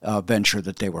Bobulinski venture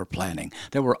that they were planning?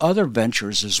 There were other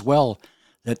ventures as well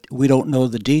that we don't know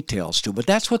the details to, but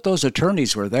that's what those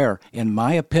attorneys were there, in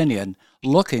my opinion,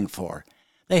 looking for.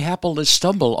 They happened to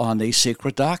stumble on these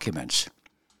secret documents.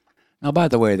 Now, by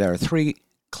the way, there are three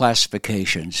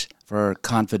classifications for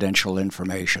confidential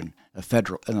information in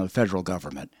the federal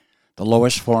government. The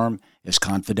lowest form is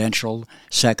confidential,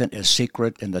 second is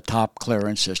secret, and the top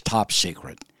clearance is top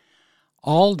secret.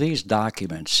 All these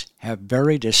documents have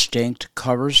very distinct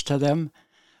covers to them,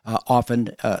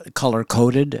 often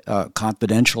color-coded.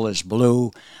 Confidential is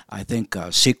blue, I think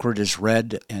secret is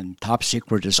red, and top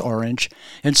secret is orange.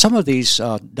 And some of these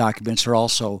documents are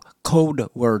also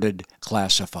code-worded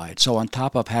classified. So on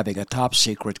top of having a top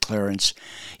secret clearance,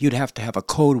 you'd have to have a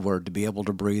code word to be able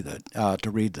to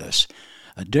read this.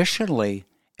 Additionally,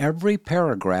 every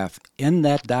paragraph in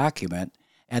that document,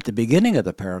 at the beginning of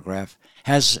the paragraph,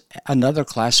 has another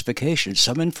classification.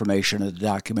 Some information in the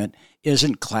document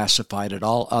isn't classified at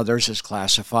all. Others is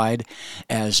classified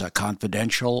as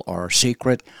confidential or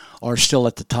secret or still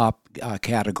at the top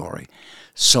category.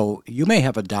 So you may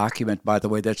have a document, by the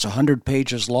way, that's 100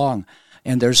 pages long,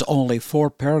 and there's only 4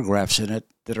 paragraphs in it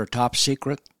that are top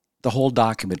secret. The whole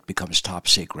document becomes top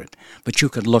secret. But you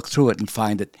can look through it and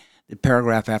find that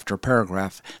paragraph after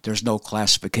paragraph, there's no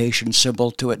classification symbol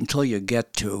to it until you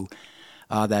get to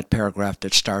that paragraph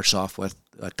that starts off with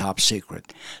top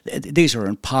secret. These are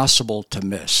impossible to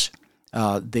miss,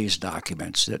 these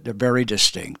documents. They're very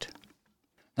distinct.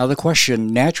 Now, the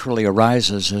question naturally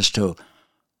arises as to,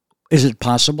 is it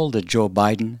possible that Joe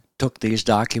Biden took these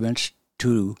documents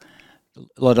to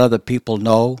let other people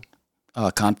know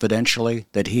confidentially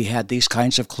that he had these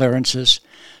kinds of clearances?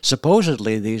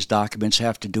 Supposedly, these documents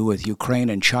have to do with Ukraine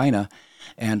and China,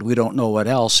 and we don't know what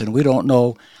else, and we don't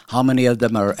know how many of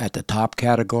them are at the top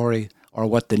category or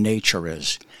what the nature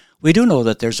is. We do know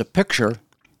that there's a picture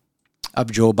of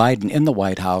Joe Biden in the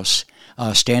White House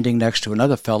standing next to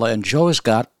another fella, and Joe's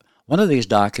got one of these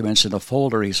documents in a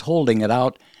folder. He's holding it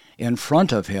out in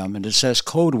front of him, and it says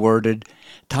code-worded,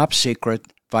 top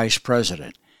secret, Vice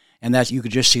President. And that you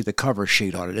could just see the cover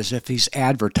sheet on it, as if he's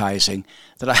advertising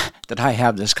that I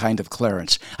have this kind of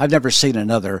clearance. I've never seen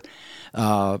another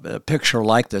picture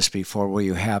like this before, where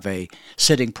you have a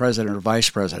sitting president or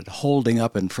vice president holding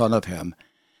up in front of him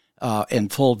in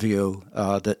full view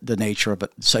the nature of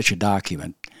such a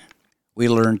document. We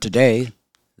learned today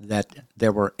that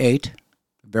there were 8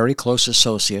 very close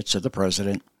associates of the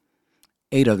president,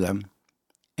 8 of them,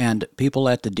 and people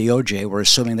at the DOJ were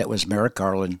assuming that was Merrick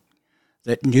Garland,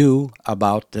 that knew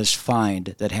about this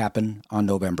find that happened on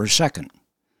November 2nd.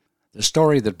 The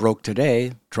story that broke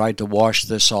today tried to wash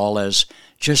this all as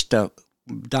just a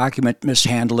document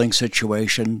mishandling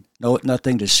situation,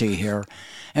 nothing to see here.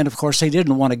 And of course, they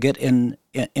didn't want to get in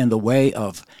the way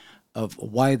of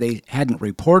why they hadn't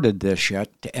reported this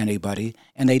yet to anybody,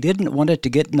 and they didn't want it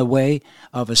to get in the way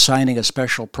of assigning a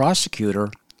special prosecutor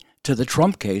to the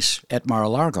Trump case at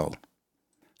Mar-a-Lago.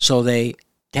 So they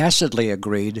tacitly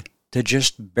agreed to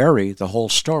just bury the whole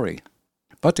story.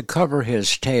 But to cover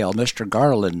his tail, Mr.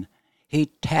 Garland, he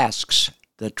tasks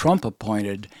the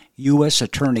Trump-appointed U.S.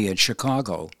 attorney in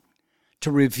Chicago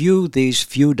to review these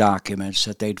few documents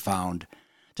that they'd found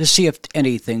to see if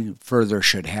anything further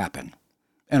should happen.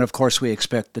 And of course, we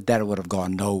expect that would have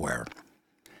gone nowhere.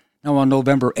 Now, on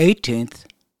November 18th,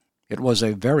 it was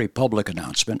a very public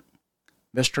announcement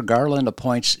Mr. Garland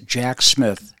appoints Jack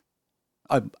Smith,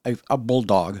 a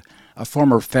bulldog, a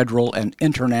former federal and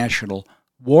international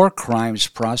war crimes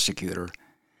prosecutor,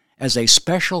 as a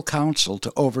special counsel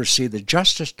to oversee the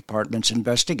Justice Department's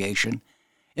investigation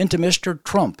into Mr.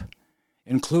 Trump,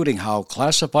 including how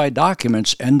classified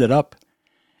documents ended up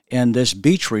in this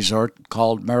beach resort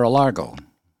called Mar-a-Lago.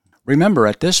 Remember,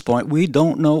 at this point, we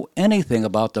don't know anything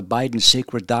about the Biden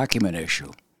secret document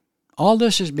issue. All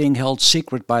this is being held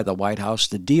secret by the White House,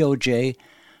 the DOJ,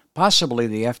 possibly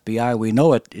the FBI. We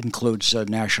know it includes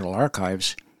National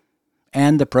Archives,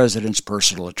 and the president's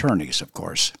personal attorneys, of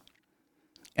course.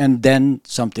 And then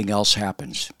something else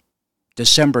happens.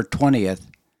 December 20th,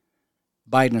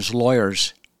 Biden's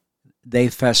lawyers, they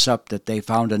fess up that they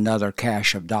found another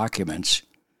cache of documents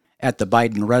at the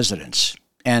Biden residence.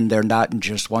 And they're not in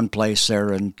just one place,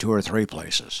 they're in 2 or 3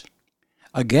 places.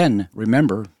 Again,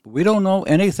 remember, we don't know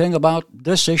anything about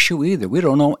this issue either. We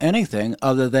don't know anything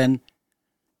other than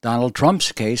Donald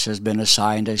Trump's case has been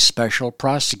assigned a special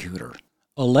prosecutor.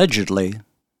 Allegedly,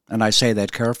 and I say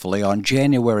that carefully, on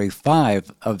January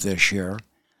 5 of this year,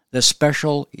 the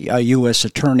special U.S.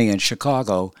 attorney in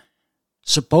Chicago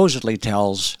supposedly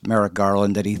tells Merrick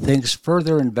Garland that he thinks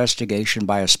further investigation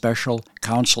by a special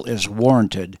counsel is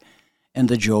warranted in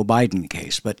the Joe Biden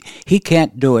case, but he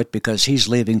can't do it because he's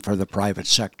leaving for the private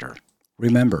sector.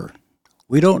 Remember,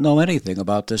 we don't know anything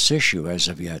about this issue as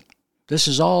of yet. This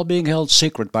is all being held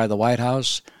secret by the White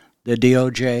House, the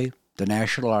DOJ, the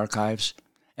National Archives,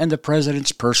 and the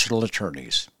president's personal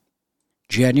attorneys.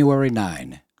 January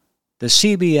 9. The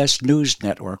CBS News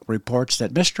Network reports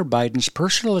that Mr. Biden's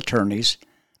personal attorneys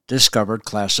discovered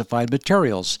classified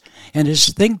materials in his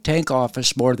think tank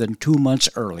office more than 2 months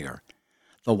earlier.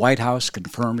 The White House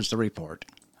confirms the report.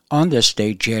 On this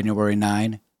date, January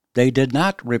 9, they did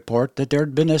not report that there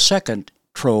had been a second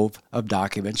trove of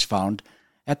documents found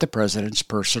at the president's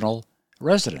personal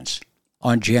residence.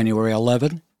 On January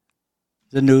 11,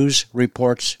 the news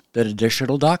reports that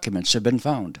additional documents have been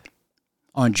found.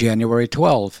 On January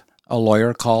 12, a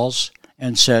lawyer calls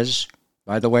and says,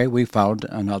 by the way, we found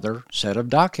another set of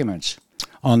documents.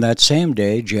 On that same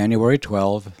day, January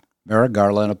 12, Merrick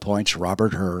Garland appoints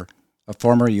Robert Hur, a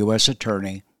former U.S.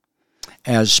 attorney,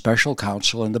 as special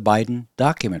counsel in the Biden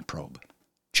document probe.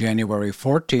 January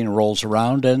 14 rolls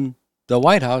around and the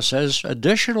White House says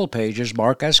additional pages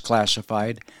marked as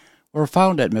classified were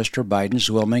found at Mr. Biden's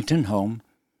Wilmington home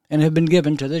and have been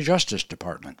given to the Justice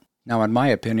Department. Now, in my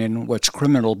opinion, what's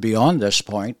criminal beyond this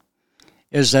point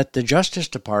is that the Justice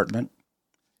Department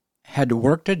had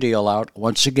worked a deal out,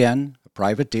 once again, a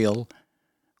private deal,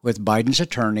 with Biden's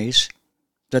attorneys,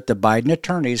 that the Biden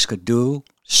attorneys could do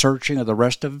searching of the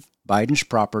rest of Biden's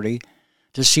property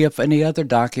to see if any other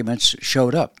documents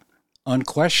showed up.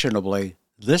 Unquestionably,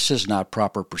 this is not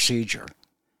proper procedure,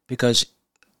 because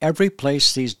every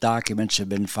place these documents have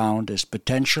been found is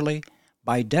potentially,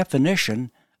 by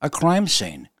definition, a crime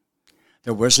scene.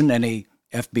 There wasn't any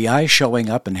FBI showing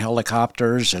up in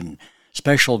helicopters and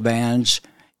special vans,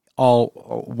 all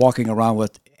walking around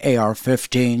with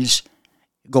AR-15s,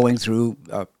 going through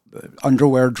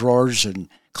underwear drawers and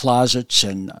closets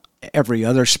and every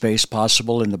other space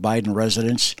possible in the Biden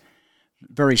residence.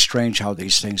 Very strange how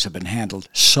these things have been handled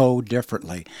so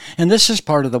differently. And this is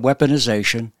part of the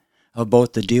weaponization of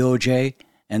both the DOJ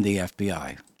and the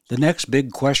FBI. The next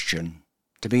big question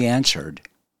to be answered,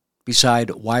 beside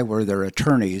why were there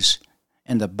attorneys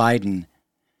in the Biden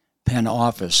Penn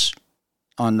office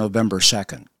on November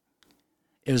 2nd,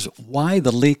 is why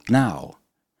the leak now?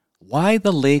 Why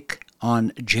the leak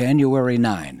on January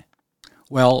 9?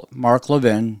 Well, Mark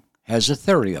Levin has a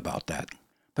theory about that.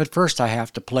 But first I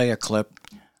have to play a clip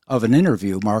of an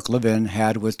interview Mark Levin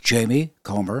had with Jamie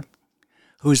Comer,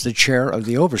 who's the chair of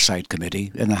the Oversight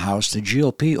Committee in the House, the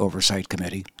GOP Oversight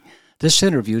Committee. This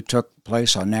interview took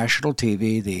place on national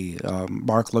TV, the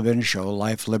Mark Levin Show,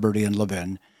 Life, Liberty, and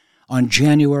Levin, on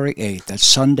January 8th. That's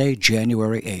Sunday,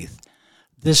 January 8th.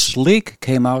 This leak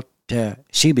came out to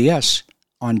CBS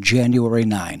on January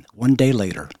 9, 1 day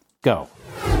later. Go.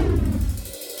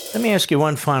 Let me ask you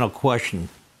one final question.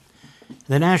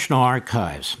 The National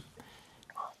Archives.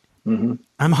 Mm-hmm.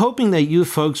 I'm hoping that you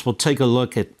folks will take a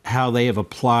look at how they have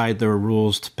applied their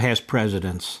rules to past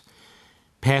presidents,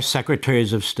 past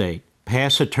secretaries of state,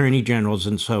 past attorney generals,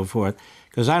 and so forth,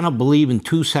 because I don't believe in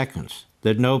 2 seconds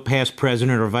that no past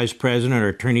president or vice president or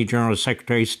attorney general or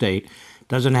secretary of state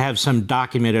doesn't have some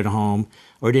document at home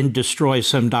or didn't destroy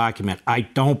some document. I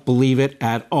don't believe it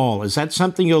at all. Is that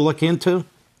something you'll look into?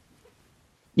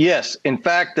 Yes. In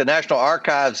fact, the National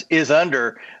Archives is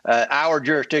under our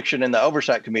jurisdiction in the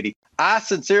Oversight Committee. I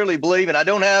sincerely believe, and I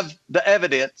don't have the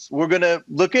evidence, we're going to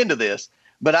look into this,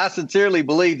 but I sincerely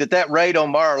believe that raid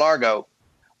on Mar-a-Lago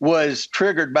was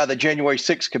triggered by the January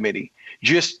 6th committee,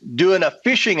 just doing a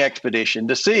fishing expedition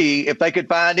to see if they could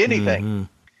find anything,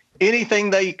 anything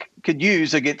they could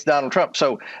use against Donald Trump.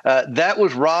 So that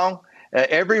was wrong.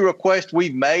 Every request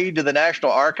we've made to the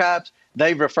National Archives,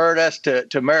 they've referred us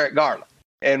to Merrick Garland.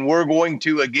 And we're going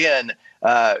to, again,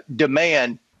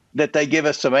 demand that they give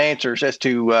us some answers as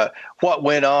to what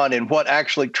went on and what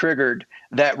actually triggered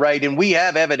that raid. And we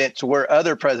have evidence where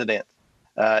other presidents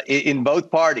in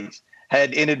both parties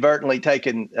had inadvertently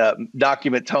taken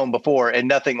documents home before, and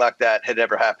nothing like that had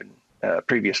ever happened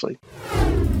previously.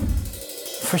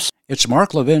 It's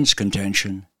Mark Levin's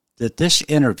contention that this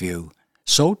interview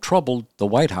so troubled the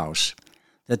White House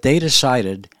that they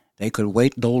decided they could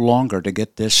wait no longer to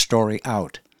get this story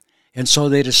out. And so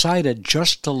they decided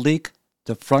just to leak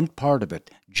the front part of it,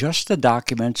 just the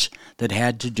documents that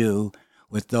had to do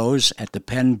with those at the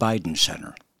Penn Biden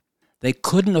Center. They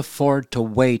couldn't afford to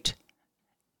wait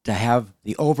to have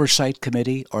the Oversight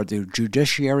Committee or the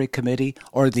Judiciary Committee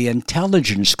or the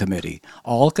Intelligence Committee,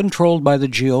 all controlled by the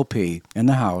GOP in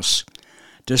the House,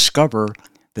 discover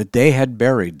that they had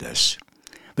buried this.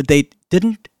 But they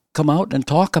didn't come out and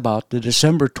talk about the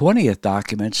December 20th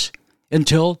documents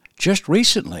until just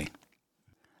recently.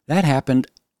 That happened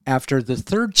after the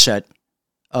third set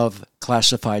of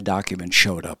classified documents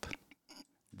showed up.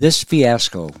 This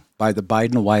fiasco by the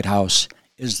Biden White House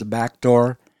is the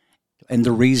backdoor and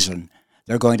the reason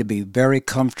they're going to be very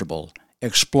comfortable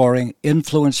exploring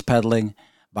influence peddling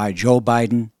by Joe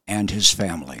Biden and his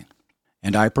family.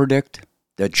 And I predict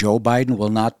that Joe Biden will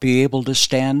not be able to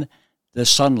stand the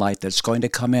sunlight that's going to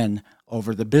come in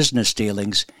over the business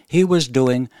dealings he was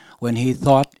doing when he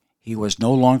thought he was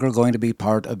no longer going to be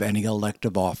part of any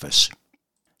elective office.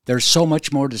 There's so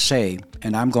much more to say,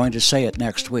 and I'm going to say it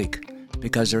next week,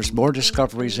 because there's more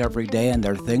discoveries every day, and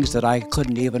there are things that I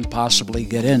couldn't even possibly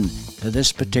get into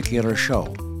this particular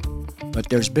show. But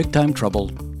there's big-time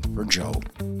trouble for Joe.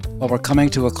 Well, we're coming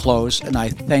to a close, and I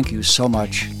thank you so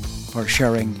much for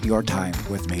sharing your time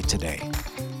with me today.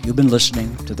 You've been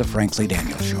listening to The Frankly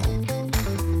Daniel Show.